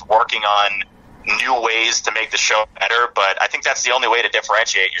I'm always working on new ways to make the show better. But I think that's the only way to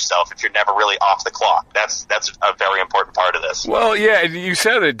differentiate yourself if you're never really off the clock. That's a very important part of this. Well, yeah, you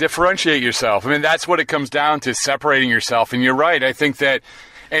said it, differentiate yourself. I mean, that's what it comes down to, separating yourself. And you're right. I think that,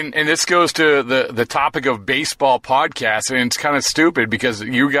 and this goes to the topic of baseball podcasts, and it's kind of stupid because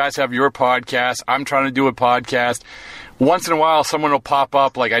you guys have your podcast. I'm trying to do a podcast. Once in a while, someone will pop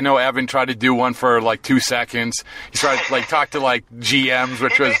up. Like, I know Evan tried to do one for, 2 seconds. He tried to, talk to, GMs,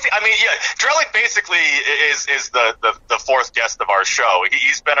 which was... Drellick basically is the fourth guest of our show.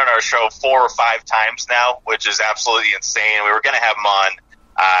 He's been on our show 4 or 5 times now, which is absolutely insane. We were going to have him on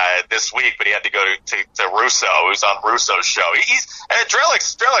this week, but he had to go to Russo. He was on Russo's show.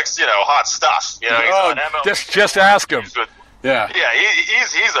 Drellick's hot stuff. He's on MLB. Just ask him. Yeah,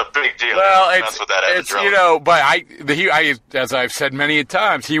 he's a big deal. Well, but as I've said many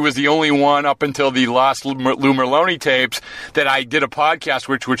times, he was the only one up until the last Lou Merlone tapes that I did a podcast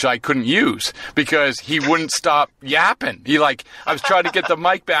which I couldn't use because he wouldn't stop yapping. I was trying to get the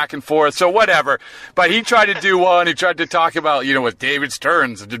mic back and forth, so whatever. But he tried to do one. He tried to talk about with David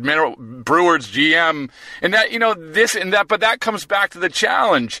Stearns, the Brewers GM, and that this and that. But that comes back to the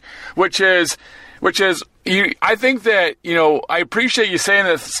challenge, which is. I think that, I appreciate you saying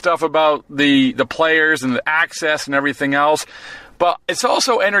this stuff about the players and the access and everything else, but it's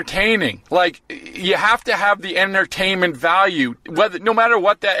also entertaining. Like, you have to have the entertainment value, no matter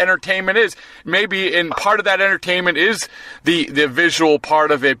what that entertainment is. Maybe in part of that entertainment is the visual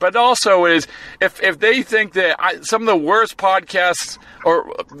part of it, but also is if they think that some of the worst podcasts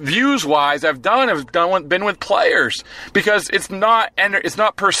or views-wise I've been with players, because it's not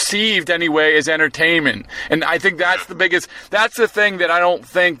perceived anyway as entertainment. And I think that's the thing that I don't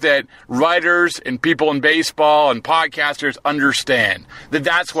think that writers and people in baseball and podcasters understand,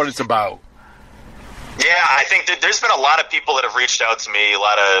 that's what it's about. Yeah, I think that there's been a lot of people that have reached out to me, a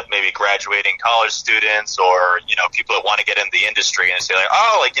lot of maybe graduating college students or, people that want to get into the industry and say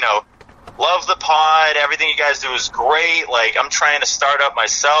like, love the pod, everything you guys do is great, like I'm trying to start up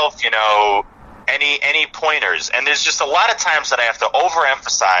myself, any pointers. And there's just a lot of times that I have to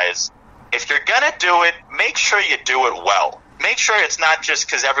overemphasize, if you're gonna do it, make sure you do it well. Make sure it's not just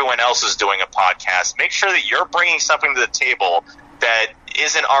because everyone else is doing a podcast. Make sure that you're bringing something to the table that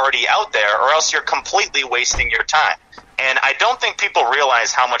isn't already out there, or else you're completely wasting your time. And I don't think people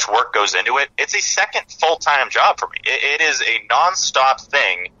realize how much work goes into it. It's a second full-time job for me. It is a non-stop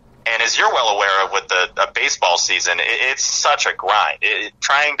thing. And as you're well aware of with the baseball season, it's such a grind.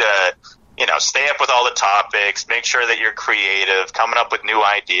 Trying to, stay up with all the topics, make sure that you're creative, coming up with new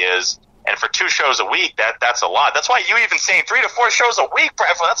ideas. And for 2 shows a week, that's a lot. That's why you even saying 3 to 4 shows a week,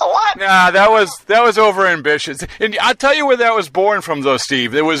 Brett, that's a lot. Nah, that was over ambitious. And I'll tell you where that was born from, though,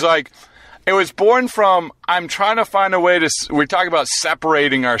 Steve. It was born from, I'm trying to find a way to, we talk about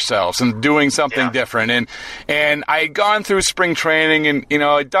separating ourselves and doing something different. And I had gone through spring training and,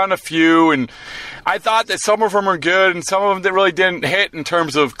 I'd done a few, and I thought that some of them were good and some of them that really didn't hit in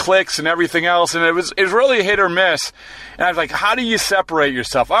terms of clicks and everything else. And it was really a hit or miss. And I was like, how do you separate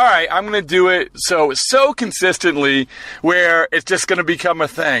yourself? All right, I'm going to do it so consistently where it's just going to become a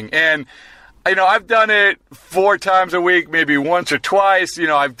thing. And I've done it 4 times a week, maybe once or twice.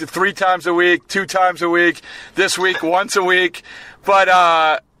 I've 3 times a week, 2 times a week. This week, once a week. But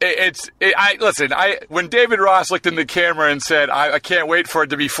listen. When David Ross looked in the camera and said, "I can't wait for it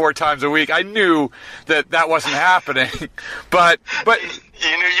to be 4 times a week," I knew that wasn't happening. But you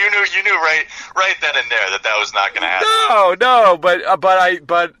knew right then and there that was not going to happen. No. But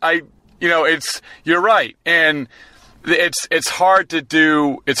I you're right. And it's hard to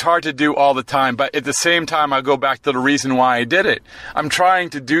do. It's hard to do all the time, but at the same time, I go back to the reason why I did it. I'm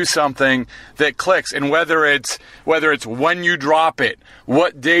trying to do something that clicks, and whether it's when you drop it,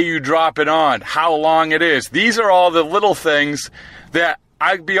 what day you drop it on, how long it is. These are all the little things that,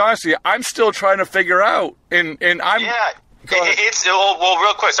 I'll be honest with you, I'm still trying to figure out. And I'm it's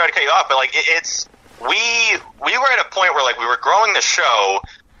real quick. Sorry to cut you off, but we were at a point where we were growing the show,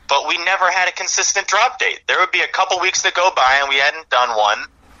 but we never had a consistent drop date. There would be a couple weeks that go by and we hadn't done one,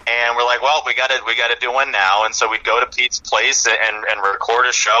 and we're like, well, we got to do one now. And so we'd go to Pete's place and record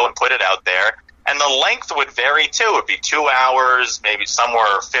a show and put it out there. And the length would vary too. It would be 2 hours, maybe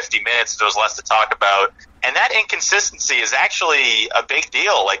somewhere 50 minutes if there was less to talk about. And that inconsistency is actually a big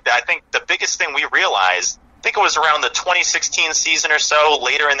deal. I think the biggest thing we realized, I think it was around the 2016 season or so,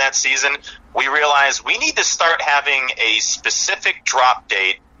 later in that season, we realized we need to start having a specific drop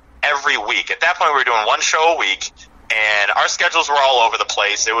date every week. At that point, we were doing 1 show a week, and our schedules were all over the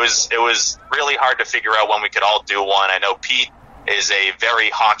place. It was really hard to figure out when we could all do one. I know Pete is a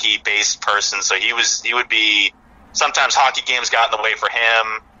very hockey-based person, so he would be, sometimes hockey games got in the way for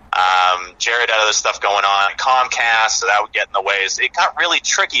him. Jared had other stuff going on, Comcast, so that would get in the way. So it got really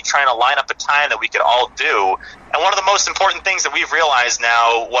tricky trying to line up a time that we could all do. And one of the most important things that we've realized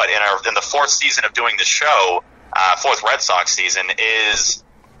now, in the 4th season of doing the show, 4th Red Sox season, is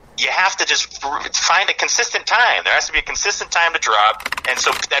you have to just find a consistent time. There has to be a consistent time to drop, and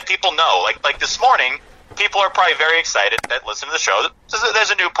so that people know. Like this morning, people are probably very excited that listen to the show.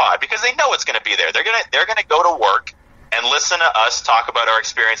 There's a new pod because they know it's going to be there. They're gonna go to work and listen to us talk about our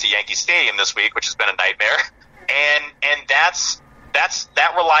experience at Yankee Stadium this week, which has been a nightmare. And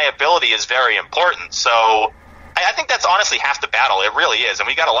that reliability is very important. So I think that's honestly half the battle. It really is, and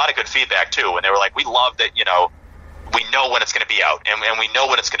we got a lot of good feedback too. And they were like, we love that we know when it's going to be out, and we know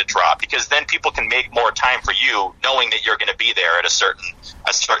when it's going to drop, because then people can make more time for you, knowing that you're going to be there at a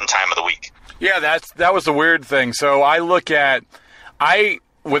certain time of the week. Yeah, that was the weird thing. So I look at,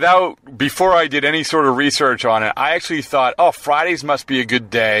 before I did any sort of research on it, I actually thought, Fridays must be a good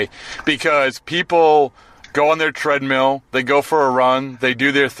day because people go on their treadmill, they go for a run, they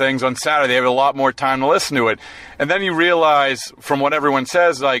do their things on Saturday. They have a lot more time to listen to it. And then you realize from what everyone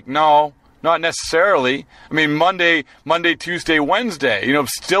says, no, not necessarily. I mean, Monday, Tuesday, Wednesday,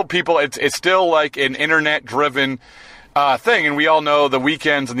 still people, it's still like an internet-driven thing. And we all know the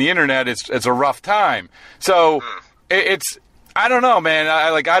weekends and the internet, it's a rough time. So I don't know, man.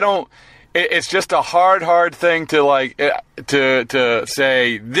 I don't. It's just a hard thing to to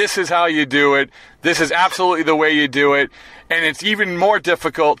say this is how you do it. This is absolutely the way you do it, and it's even more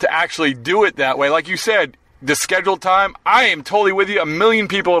difficult to actually do it that way. Like you said, the scheduled time. I am totally with you. A million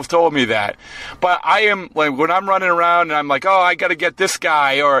people have told me that, but I am like when I'm running around and I'm like, oh, I got to get this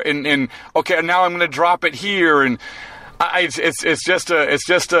guy, or and okay, now I'm going to drop it here and. It's just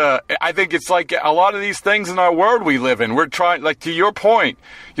a. I think it's like a lot of these things in our world we live in. We're trying, like to your point,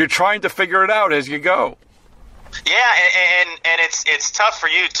 you're trying to figure it out as you go. Yeah, and it's tough for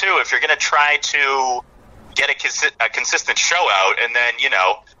you too if you're going to try to get a consistent show out, and then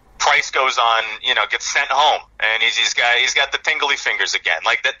Price goes on, gets sent home, and he's got the tingly fingers again.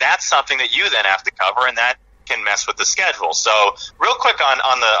 Like that's something that you then have to cover, and that can mess with the schedule. So real quick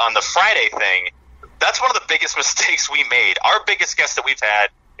on the Friday thing. That's one of the biggest mistakes we made. Our biggest guest that we've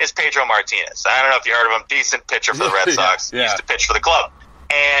had is Pedro Martinez. I don't know if you heard of him. Decent pitcher for the Red Sox. Yeah. Used to pitch for the club.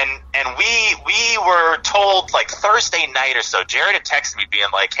 And we were told like Thursday night or so, Jared had texted me being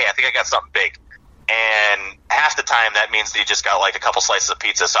like, hey, I think I got something big. And half the time that means that he just got like a couple slices of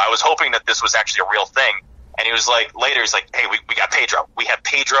pizza. So I was hoping that this was actually a real thing. And he was like, later he's like, hey, we got Pedro. We have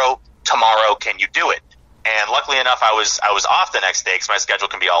Pedro tomorrow. Can you do it? And luckily enough, I was off the next day because my schedule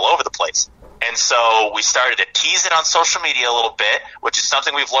can be all over the place. And so we started to tease it on social media a little bit, which is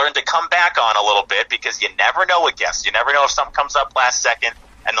something we've learned to come back on a little bit because you never know with guests. You never know if something comes up last second.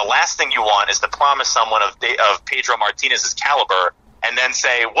 And the last thing you want is to promise someone of Pedro Martinez's caliber and then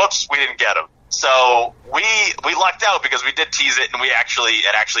say, whoops, we didn't get him. So we lucked out because we did tease it, and it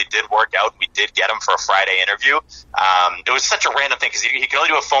actually did work out. We did get him for a Friday interview. It was such a random thing because he could only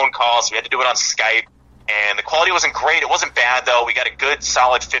do a phone call, so we had to do it on Skype. And the quality wasn't great. It wasn't bad, though. We got a good,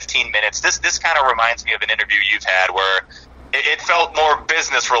 solid 15 minutes. This kind of reminds me of an interview you've had where it felt more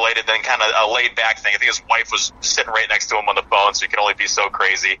business-related than kind of a laid-back thing. I think his wife was sitting right next to him on the phone, so he could only be so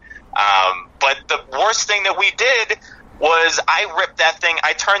crazy. But the worst thing that we did was I ripped that thing.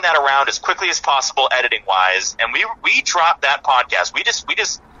 I turned that around as quickly as possible, editing-wise, and we dropped that podcast. We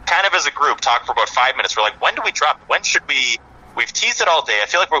just kind of as a group talked for about 5 minutes. We're like, when do we drop it? When should we? We've teased it all day. I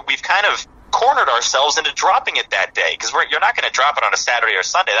feel like we've kind of cornered ourselves into dropping it that day because you're not going to drop it on a Saturday or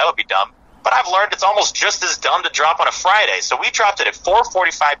Sunday. That would be dumb. But I've learned it's almost just as dumb to drop on a Friday. So we dropped it at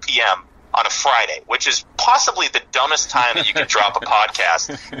 4:45 p.m. on a Friday, which is possibly the dumbest time that you can drop a podcast,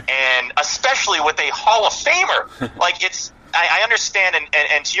 and especially with a Hall of Famer. Like I understand,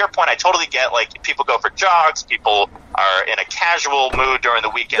 and to your point, I totally get. Like people go for jogs, people are in a casual mood during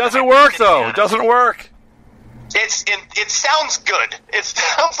the weekend. Doesn't work though. It doesn't work. It sounds good. It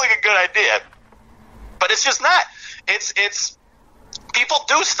sounds like a good idea, but it's just not. It's people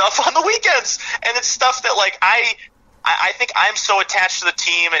do stuff on the weekends, and it's stuff that like I think I'm so attached to the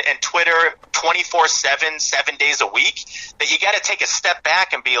team and Twitter 24/7, 7 days a week that you got to take a step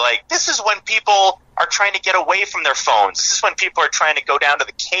back and be like, this is when people are trying to get away from their phones. This is when people are trying to go down to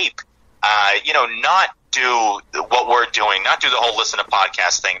the Cape, not do what we're doing, not do the whole listen to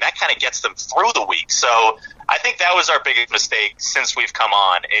podcast thing. That kind of gets them through the week. So I think that was our biggest mistake since we've come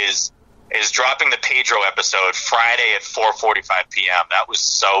on is dropping the Pedro episode Friday at 4:45 p.m. That was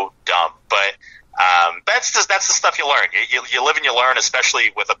so dumb. But that's the stuff you learn. You live and you learn,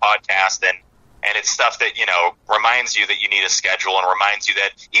 especially with a podcast, and it's stuff that, reminds you that you need a schedule and reminds you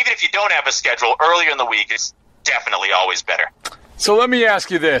that even if you don't have a schedule, earlier in the week is definitely always better. So let me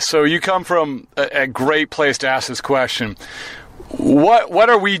ask you this. So you come from a great place to ask this question. What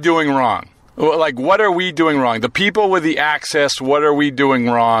are we doing wrong? Like, what are we doing wrong? The people with the access, what are we doing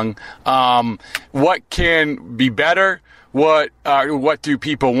wrong? What can be better? What do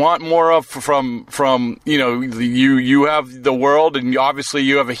people want more of from you have the world, and obviously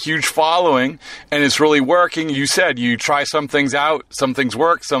you have a huge following and it's really working. You said you try some things out, some things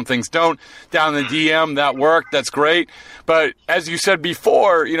work, some things don't. Down the DM, that worked, that's great. But as you said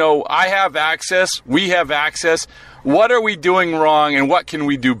before, I have access, we have access. What are we doing wrong, and what can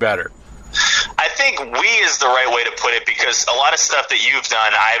we do better? I think we is the right way to put it, because a lot of stuff that you've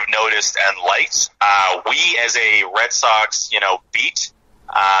done I've noticed and liked. We as a Red Sox, beat,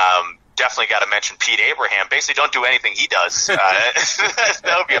 definitely got to mention Pete Abraham. Basically don't do anything he does.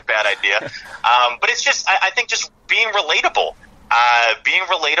 That would be a bad idea. But it's just, I think just being relatable.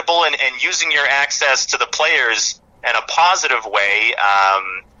 And using your access to the players in a positive way,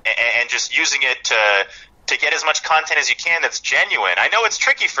 and just using it to get as much content as you can that's genuine. I know it's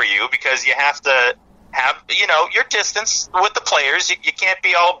tricky for you because you have to have, your distance with the players. You can't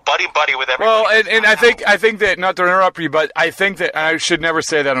be all buddy-buddy with everybody. Well, and I think that, not to interrupt you, but I think that I should never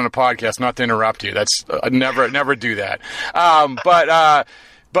say that on a podcast, not to interrupt you. That's never do that. But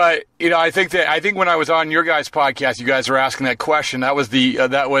But I think when I was on your guys' podcast, you guys were asking that question. That was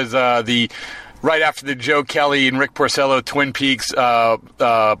the right after the Joe Kelly and Rick Porcello Twin Peaks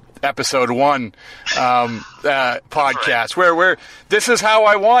episode 1 podcast, where this is how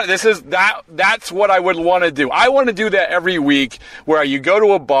I want. That's what I would want to do. I want to do that every week, where you go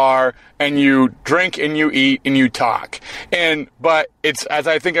to a bar and you drink and you eat and you talk. But it's, as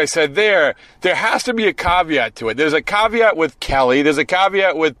I think I said there has to be a caveat to it. There's a caveat with Kelly. There's a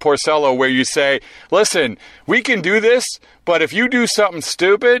caveat with Porcello where you say, listen, we can do this, but if you do something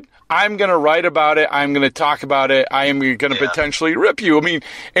stupid, I'm going to write about it. I'm going to talk about it. I am going to potentially rip you. I mean,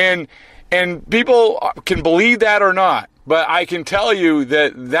 and people can believe that or not, but I can tell you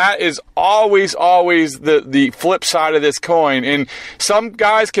that is always the flip side of this coin. And some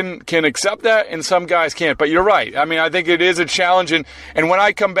guys can accept that and some guys can't. But you're right. I mean, I think it is a challenge. And when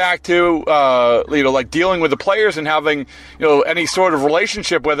I come back to, like dealing with the players and having, any sort of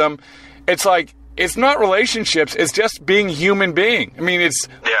relationship with them, it's like, it's not relationships. It's just being human being. I mean,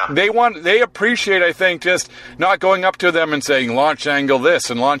 they appreciate, I think, just not going up to them and saying launch angle this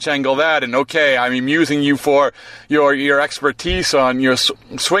and launch angle that. And okay, I'm using you for your expertise on your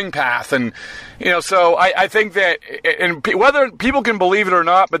swing path. And, so I think that, and whether people can believe it or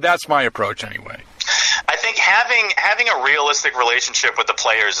not, but that's my approach anyway. I think having a realistic relationship with the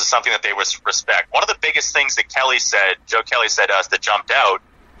players is something that they respect. One of the biggest things that Joe Kelly said to us that jumped out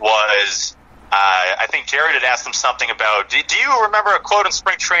was, I think Jared had asked him something about, do you remember a quote in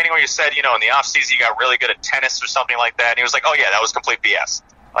spring training where you said, in the offseason you got really good at tennis or something like that? And he was like, oh yeah, that was complete BS.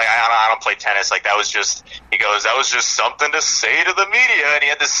 Like, I don't play tennis. Like, that was just something to say to the media. And he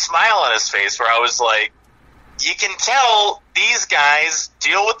had this smile on his face where I was like, you can tell these guys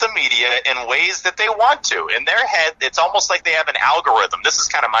deal with the media in ways that they want to. In their head, it's almost like they have an algorithm. This is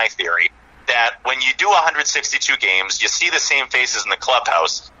kind of my theory, that when you do 162 games, you see the same faces in the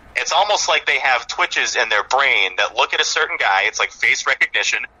clubhouse. It's almost like they have twitches in their brain that look at a certain guy. It's like face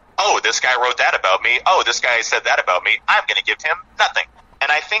recognition. Oh, this guy wrote that about me. Oh, this guy said that about me. I'm going to give him nothing.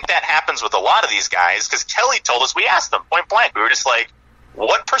 And I think that happens with a lot of these guys, because Kelly told us, we asked them point blank. We were just like,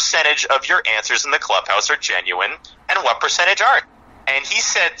 what percentage of your answers in the clubhouse are genuine and what percentage aren't? And he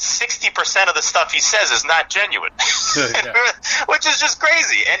said 60% of the stuff he says is not genuine, which is just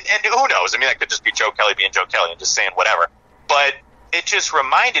crazy. And who knows? I mean, that could just be Joe Kelly being Joe Kelly and just saying whatever. But it just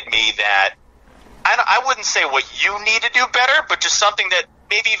reminded me that I wouldn't say what you need to do better, but just something that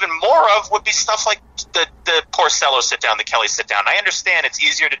maybe even more of would be stuff like the Porcello sit-down, the Kelly sit-down. I understand it's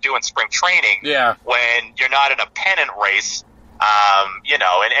easier to do in spring training when you're not in a pennant race, and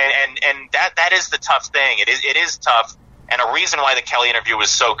that is the tough thing. It is tough, and a reason why the Kelly interview was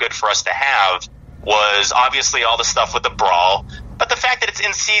so good for us to have was obviously all the stuff with the brawl, but the fact that it's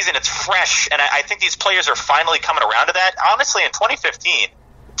in season, it's fresh, and I think these players are finally coming around to that. Honestly, in 2015,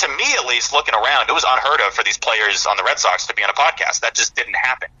 to me at least, looking around, it was unheard of for these players on the Red Sox to be on a podcast. That just didn't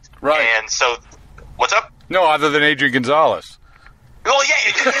happen. Right. And so, what's up? No, other than Adrian Gonzalez. Well,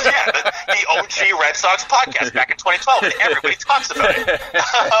 the OG Red Sox podcast back in 2012, and everybody talks about it.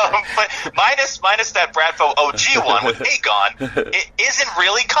 But minus that Bradfo OG one with Agon, it isn't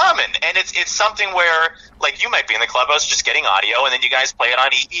really common, and it's something where, like, you might be in the clubhouse just getting audio, and then you guys play it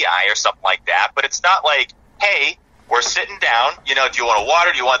on EEI or something like that. But it's not like, hey, we're sitting down. Do you want a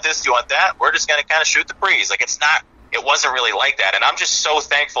water? Do you want this? Do you want that? We're just going to kind of shoot the breeze. Like, it wasn't really like that, and I'm just so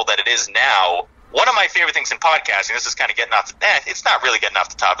thankful that it is now. One of my favorite things in podcasting, this is kind of getting off it's not really getting off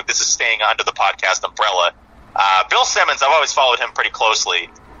the topic. This is staying under the podcast umbrella. Bill Simmons, I've always followed him pretty closely.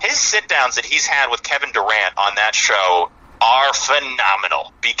 His sit-downs that he's had with Kevin Durant on that show are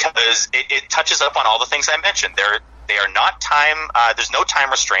phenomenal because it touches up on all the things I mentioned. They are not time, there's no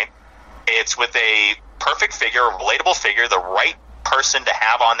time restraint. It's with a perfect figure, a relatable figure, the right person to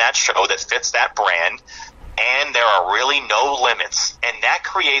have on that show that fits that brand. And there are really no limits. And that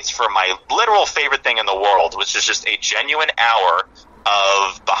creates for my literal favorite thing in the world, which is just a genuine hour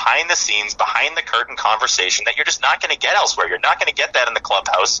of behind the scenes, behind the curtain conversation that you're just not going to get elsewhere. You're not going to get that in the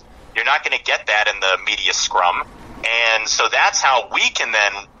clubhouse. You're not going to get that in the media scrum. And so that's how we can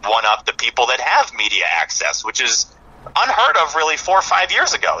then one-up the people that have media access, which is unheard of really 4 or 5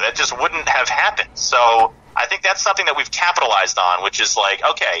 years ago. That just wouldn't have happened. So I think that's something that we've capitalized on, which is like,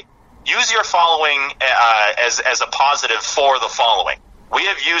 okay, use your following as a positive for the following. We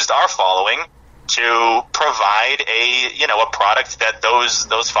have used our following to provide a product that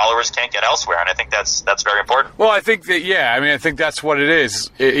those followers can't get elsewhere, and I think that's very important. Well, I think that I think that's what it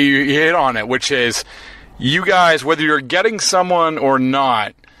is. You hit on it, which is you guys, whether you're getting someone or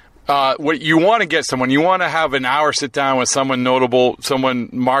not, what you want to get someone, you want to have an hour sit down with someone notable, someone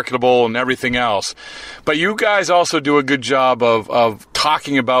marketable, and everything else. But you guys also do a good job of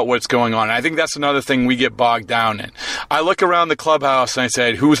talking about what's going on. And I think that's another thing we get bogged down in. I look around the clubhouse and I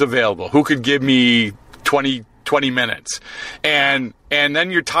say, who's available? Who could give me 20 minutes? And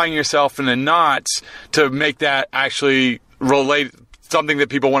then you're tying yourself in the knots to make that actually relate something that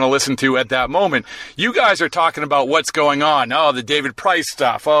people want to listen to at that moment. You guys are talking about what's going on. Oh, the David Price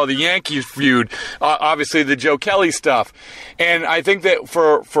stuff. Oh, the Yankees feud. Obviously, the Joe Kelly stuff. And I think that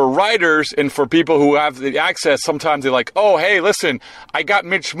for writers and for people who have the access, sometimes they're like, oh, hey, listen, I got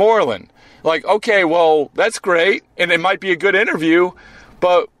Mitch Moreland. Like, okay, well, that's great, and it might be a good interview,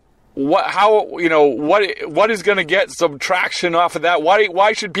 but what is going to get some traction off of that?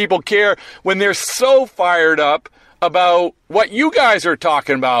 Why should people care when they're so fired up about what you guys are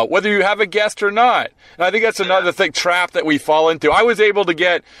talking about, whether you have a guest or not? And I think that's another trap that we fall into. I was able to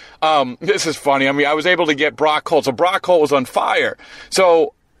get, this is funny, I was able to get Brock Holt. So Brock Holt was on fire.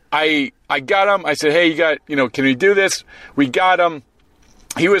 So I got him. I said, hey, can we do this? We got him.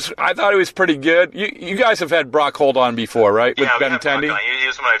 I thought he was pretty good. You guys have had Brock Holt on before, right? With Benintendi? He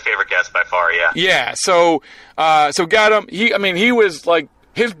was one of my favorite guests by far, yeah. Yeah, so got him. He was like,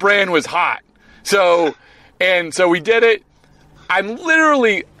 his brand was hot. So we did it. I'm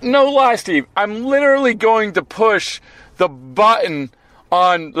literally, no lie, Steve, I'm literally going to push the button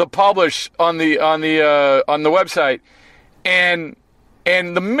on the publish on the website, and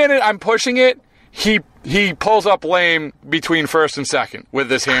the minute I'm pushing it, he pulls up lame between first and second with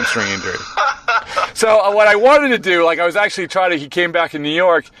this hamstring injury. So what I wanted to do, I was actually he came back in New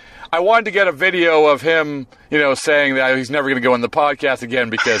York. I wanted to get a video of him, saying that he's never going to go on the podcast again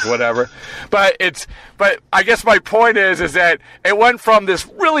because whatever. But I guess my point is that it went from this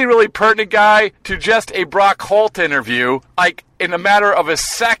really, really pertinent guy to just a Brock Holt interview, in a matter of a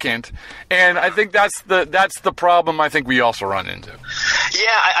second. And I think that's the problem I think we also run into.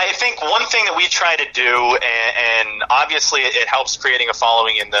 Yeah, I think one thing that we try to do, and obviously it helps creating a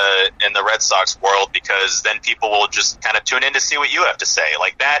following in the Red Sox world, because then people will just kind of tune in to see what you have to say.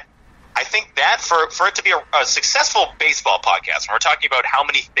 Like that, I think that for it to be a successful baseball podcast, when we're talking about how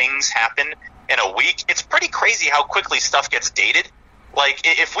many things happen in a week, it's pretty crazy how quickly stuff gets dated. Like,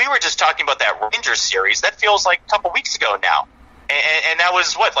 if we were just talking about that Rangers series, that feels like a couple weeks ago now. And that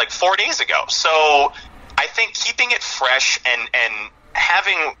was, 4 days ago. So I think keeping it fresh and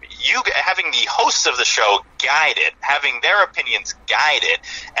having the hosts of the show guide it, having their opinions guide it,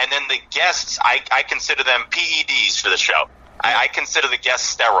 and then the guests, I consider them PEDs for the show. I consider the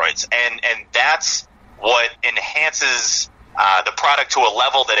guests steroids, and that's what enhances the product to a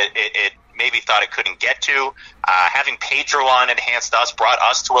level that it maybe thought it couldn't get to. Having Pedro on enhanced us, brought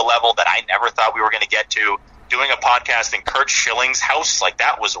us to a level that I never thought we were going to get to. Doing a podcast in Curt Schilling's house,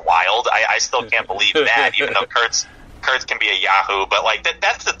 that was wild. I still can't believe that, even though Kurt's can be a Yahoo, but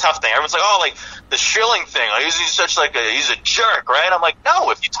that's the tough thing. Everyone's like, the Schilling thing, he's such he's a jerk, right? I'm like, no,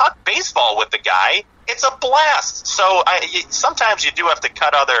 if you talk baseball with the guy, it's a blast. So sometimes you do have to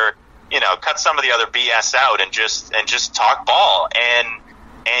cut some of the other BS out and just talk ball,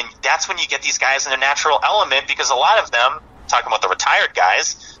 and that's when you get these guys in a natural element, because a lot of them, talking about the retired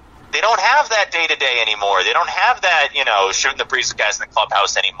guys, they don't have that day-to-day anymore. They don't have that, shooting the breeze with guys in the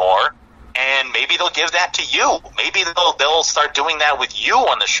clubhouse anymore. And maybe they'll give that to you. Maybe they'll start doing that with you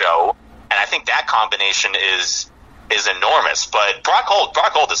on the show. And I think that combination is enormous. But Brock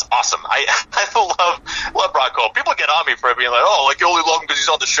Holt is awesome. I love Brock Holt. People get on me for being like, oh, you only love him because he's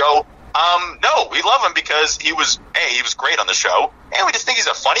on the show. No, we love him because he was great on the show, and we just think he's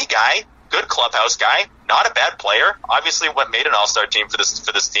a funny guy, good clubhouse guy, not a bad player. Obviously, what made an all-star team for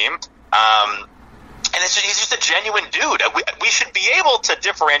this team. And he's just a genuine dude. We should be able to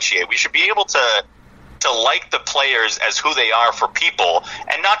differentiate. We should be able to like the players as who they are for people,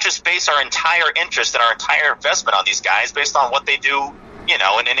 and not just base our entire interest and our entire investment on these guys based on what they do,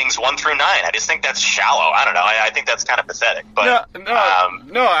 in innings 1 through 9. I just think that's shallow. I don't know. I think that's kind of pathetic. But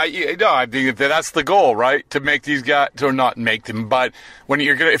I think that's the goal, right? To make these guys, or not make them, but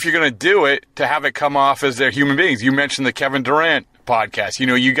if you're gonna do it, to have it come off as they're human beings. You mentioned the Kevin Durant podcast.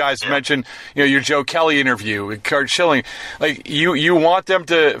 You guys mentioned, your Joe Kelly interview with Curt Schilling. You want them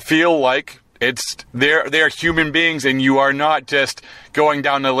to feel like they're human beings, and you are not just going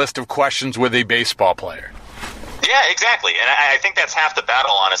down the list of questions with a baseball player. Yeah, exactly. And I think that's half the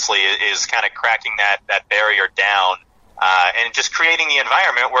battle, honestly, is kind of cracking that barrier down and just creating the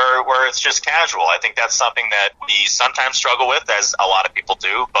environment where it's just casual. I think that's something that we sometimes struggle with, as a lot of people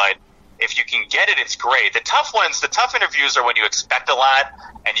do, but if you can get it, it's great. The tough interviews are when you expect a lot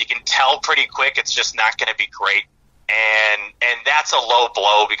and you can tell pretty quick it's just not going to be great. and that's a low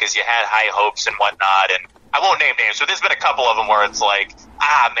blow because you had high hopes and whatnot. And I won't name names, but there's been a couple of them where it's like,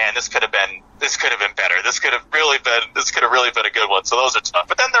 man, this could have been better. This could have really been a good one. So those are tough.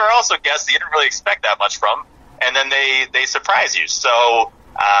 But then there are also guests that you didn't really expect that much from, and then they surprise you. So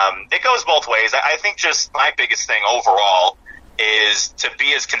it goes both ways. I think just my biggest thing overall is to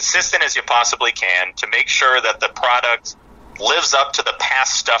be as consistent as you possibly can, to make sure that the product lives up to the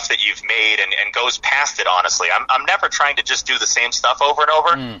past stuff that you've made and goes past it, honestly. I'm never trying to just do the same stuff over and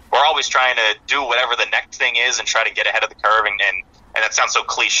over. We're always trying to do whatever the next thing is and try to get ahead of the curve, and that sounds so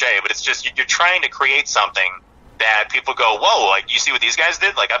cliche, but it's just you're trying to create something that people go, whoa, like, you see what these guys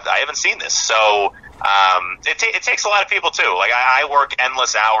did? Like, I haven't seen this. So it takes a lot of people, too. Like, I work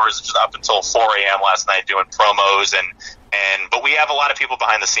endless hours just up until 4 a.m. last night doing promos, but we have a lot of people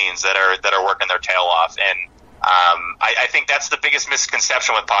behind the scenes that are working their tail off, and I think that's the biggest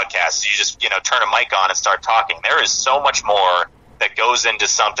misconception with podcasts. You just, turn a mic on and start talking. There is so much more that goes into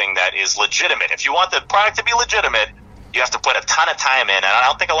something that is legitimate. If you want the product to be legitimate, you have to put a ton of time in. And I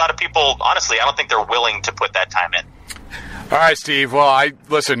don't think a lot of people, honestly, I don't think they're willing to put that time in. All right, Steve. Well,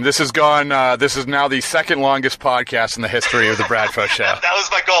 listen, this has gone. This is now the second longest podcast in the history of the Bradfo Show. That was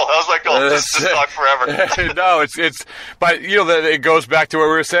my goal. Just talk forever. No, but it goes back to what we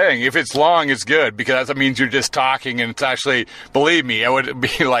were saying. If it's long, it's good because that means you're just talking, and it's actually, believe me, it would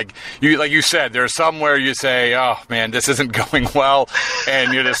be like you said. There's somewhere you say, oh man, this isn't going well,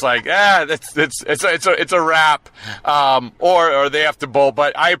 and you're just like, it's a wrap, or they have to bowl.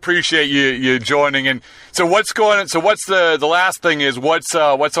 But I appreciate you joining. And so what's going on? So what's the last thing is what's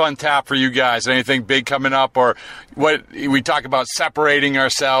on tap for you guys? Anything big coming up, or what we talk about separating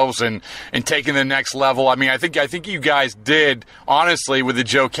ourselves and taking the next level? I mean, I think you guys did, honestly, with the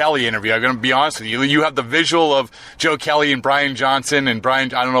Joe Kelly interview. I'm going to be honest with you. You have the visual of Joe Kelly and Brian Johnson, and I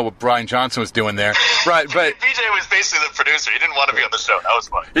don't know what Brian Johnson was doing there, right? But BJ was basically the producer. He didn't want to be on the show. That was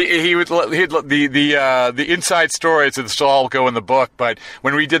funny. He the inside stories that still all go in the book. But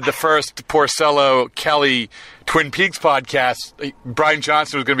when we did the first Porcello Kelly Twin Peaks podcast, Brian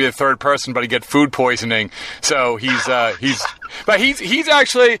Johnson was going to be the third person, but he got food poisoning. So he's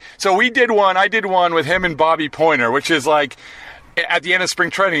actually. So we did one. I did one with him and Bobby Pointer, which is like at the end of spring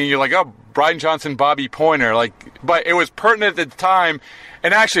training. And you're like, oh, Brian Johnson, Bobby Pointer, but it was pertinent at the time.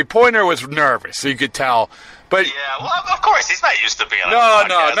 And actually, Pointer was nervous, so you could tell. But yeah, well, of course, he's not used to being on a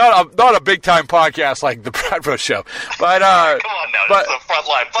podcast. not a big time podcast like the Bradfo Show. But come on now, this is a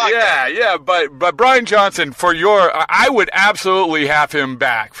frontline podcast. Yeah, but Brian Johnson, I would absolutely have him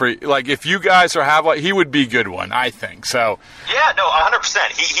back for if you guys he would be a good one, I think. So yeah, no, 100%.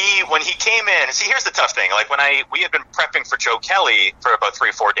 He when he came in, see, here's the tough thing. Like we had been prepping for Joe Kelly for about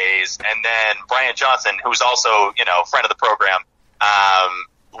 3-4 days, and then Brian Johnson, who's also friend of the program,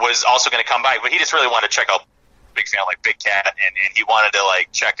 was also going to come by, but he just really wanted to check out. Big fan like Big Cat, and he wanted to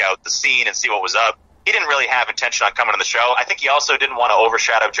check out the scene and see what was up. He didn't really have intention on coming on the show. I think he also didn't want to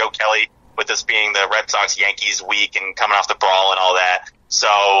overshadow Joe Kelly with this being the Red Sox-Yankees week and coming off the brawl and all that. So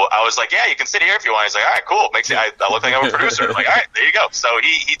I was like, yeah, you can sit here if you want. He's like, all right, cool. I look like I'm a producer. I'm like, all right, there you go. So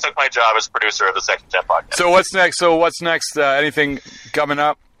he took my job as producer of the Second Gen podcast. So what's next? Anything coming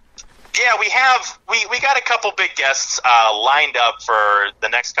up? Yeah, we got a couple big guests lined up for the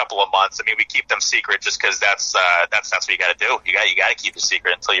next couple of months. I mean, we keep them secret just because that's what you got to do. You got to keep it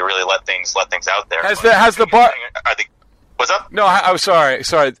secret until you really let things out there. Has the bar? What's up? No, I'm sorry.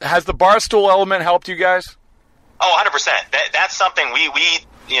 Has the Barstool element helped you guys? Oh, 100%. That's something we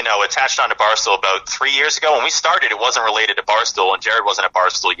attached onto Barstool about 3 years ago. When we started, it wasn't related to Barstool, and Jared wasn't at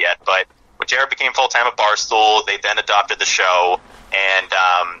Barstool yet. But when Jared became full-time at Barstool, they then adopted the show. And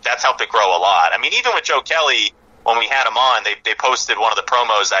that's helped it grow a lot. I mean, even with Joe Kelly, when we had him on, they posted one of the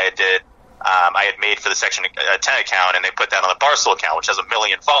promos I had made for the Section 10 account, and they put that on the Barstool account, which has 1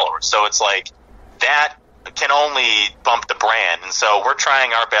 million followers. So it's like that can only bump the brand. And so we're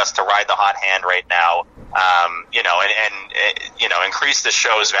trying our best to ride the hot hand right now, and increase the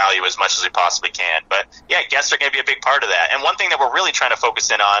show's value as much as we possibly can. But yeah, guests are going to be a big part of that. And one thing that we're really trying to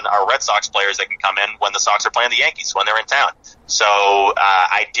focus in on are Red Sox players that can come in when the Sox are playing the Yankees, when they're in town. So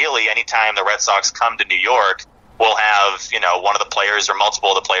ideally, anytime the Red Sox come to New York, we'll have, one of the players or multiple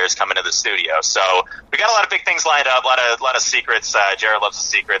of the players come into the studio. So we got a lot of big things lined up, a lot of secrets. Jared loves the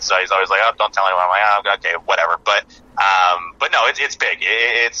secrets, so he's always like, oh, don't tell anyone. I'm like, oh, okay, whatever. But no, it's big.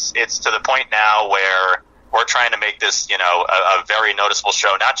 It's to the point now where we're trying to make this, a very noticeable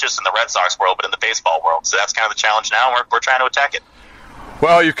show, not just in the Red Sox world, but in the baseball world. So that's kind of the challenge now, and we're trying to attack it.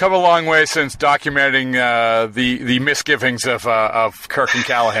 Well, you've come a long way since documenting the misgivings of Kirk and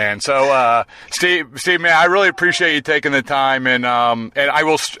Callahan. So, Steve, man, I really appreciate you taking the time, and I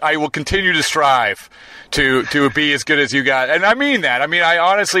will continue to strive to be as good as you got. And I mean that. I mean, I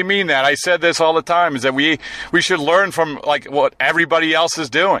honestly mean that. I said this all the time, is that we should learn from like what everybody else is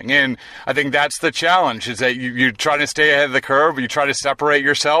doing. And I think that's the challenge, is that you're trying to stay ahead of the curve. You try to separate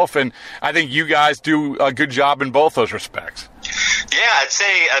yourself. And I think you guys do a good job in both those respects. Yeah, I'd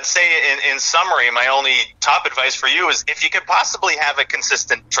say in summary, my only top advice for you is if you could possibly have a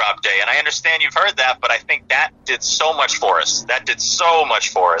consistent drop day. And I understand you've heard that, but I think that did so much for us. That did so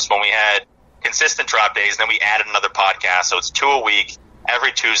much for us when we had consistent drop days, and then we added another podcast, so it's 2 a week,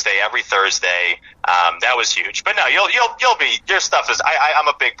 every Tuesday, every Thursday. That was huge. But no, you'll be, your stuff is, I'm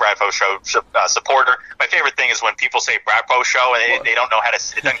a big Bradpo Show supporter. My favorite thing is when people say Bradpo Show and they don't know how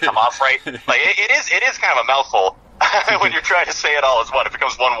to, it doesn't come off right. Like it is kind of a mouthful. When you're trying to say it all as one, it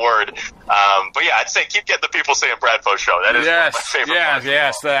becomes one word. But yeah, I'd say keep getting the people saying Bradpo Show. That is one of my favorite parts.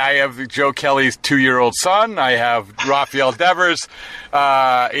 Yes. I have Joe Kelly's 2-year-old son. I have Rafael Devers.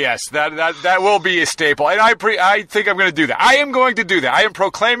 Yes, that will be a staple. And I think I'm going to do that. I am going to do that. I am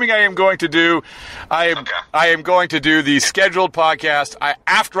proclaiming I am going to do. I am going to do the scheduled podcast.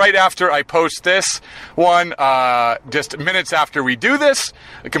 Right after I post this one, just minutes after we do this,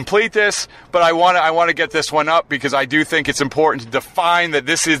 complete this. But I want to get this one up because I do think it's important to define that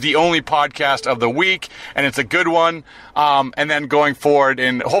this is the only podcast of the week, and it's a good one. And then going forward,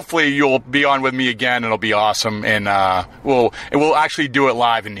 and hopefully you'll be on with me again. It'll be awesome, and we'll actually do it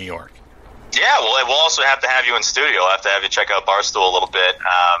live in New York. Yeah, well, we'll also have to have you in studio. I'll have to have you check out Barstool a little bit.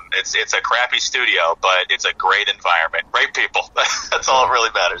 It's a crappy studio, but it's a great environment. Great people. That's all that really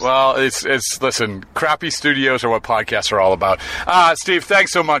matters. Well, listen, crappy studios are what podcasts are all about. Steve,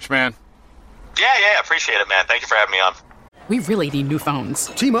 thanks so much, man. Yeah, appreciate it, man. Thank you for having me on. We really need new phones.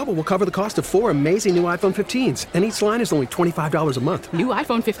 T-Mobile will cover the cost of 4 amazing new iPhone 15s, and each line is only $25 a month. New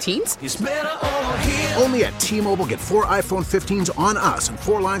iPhone 15s? It's better over here. Only at T-Mobile, get 4 iPhone 15s on us and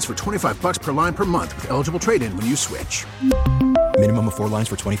 4 lines for $25 per line per month with eligible trade-in when you switch. Minimum of 4 lines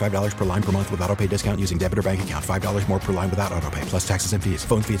for $25 per line per month with autopay discount using debit or bank account. $5 more per line without autopay, plus taxes and fees.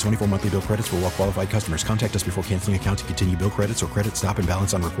 Phone fee at 24 monthly bill credits for well-qualified customers. Contact us before canceling account to continue bill credits or credit stop and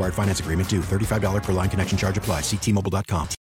balance on required finance agreement due. $35 per line connection charge applies. See T-Mobile.com.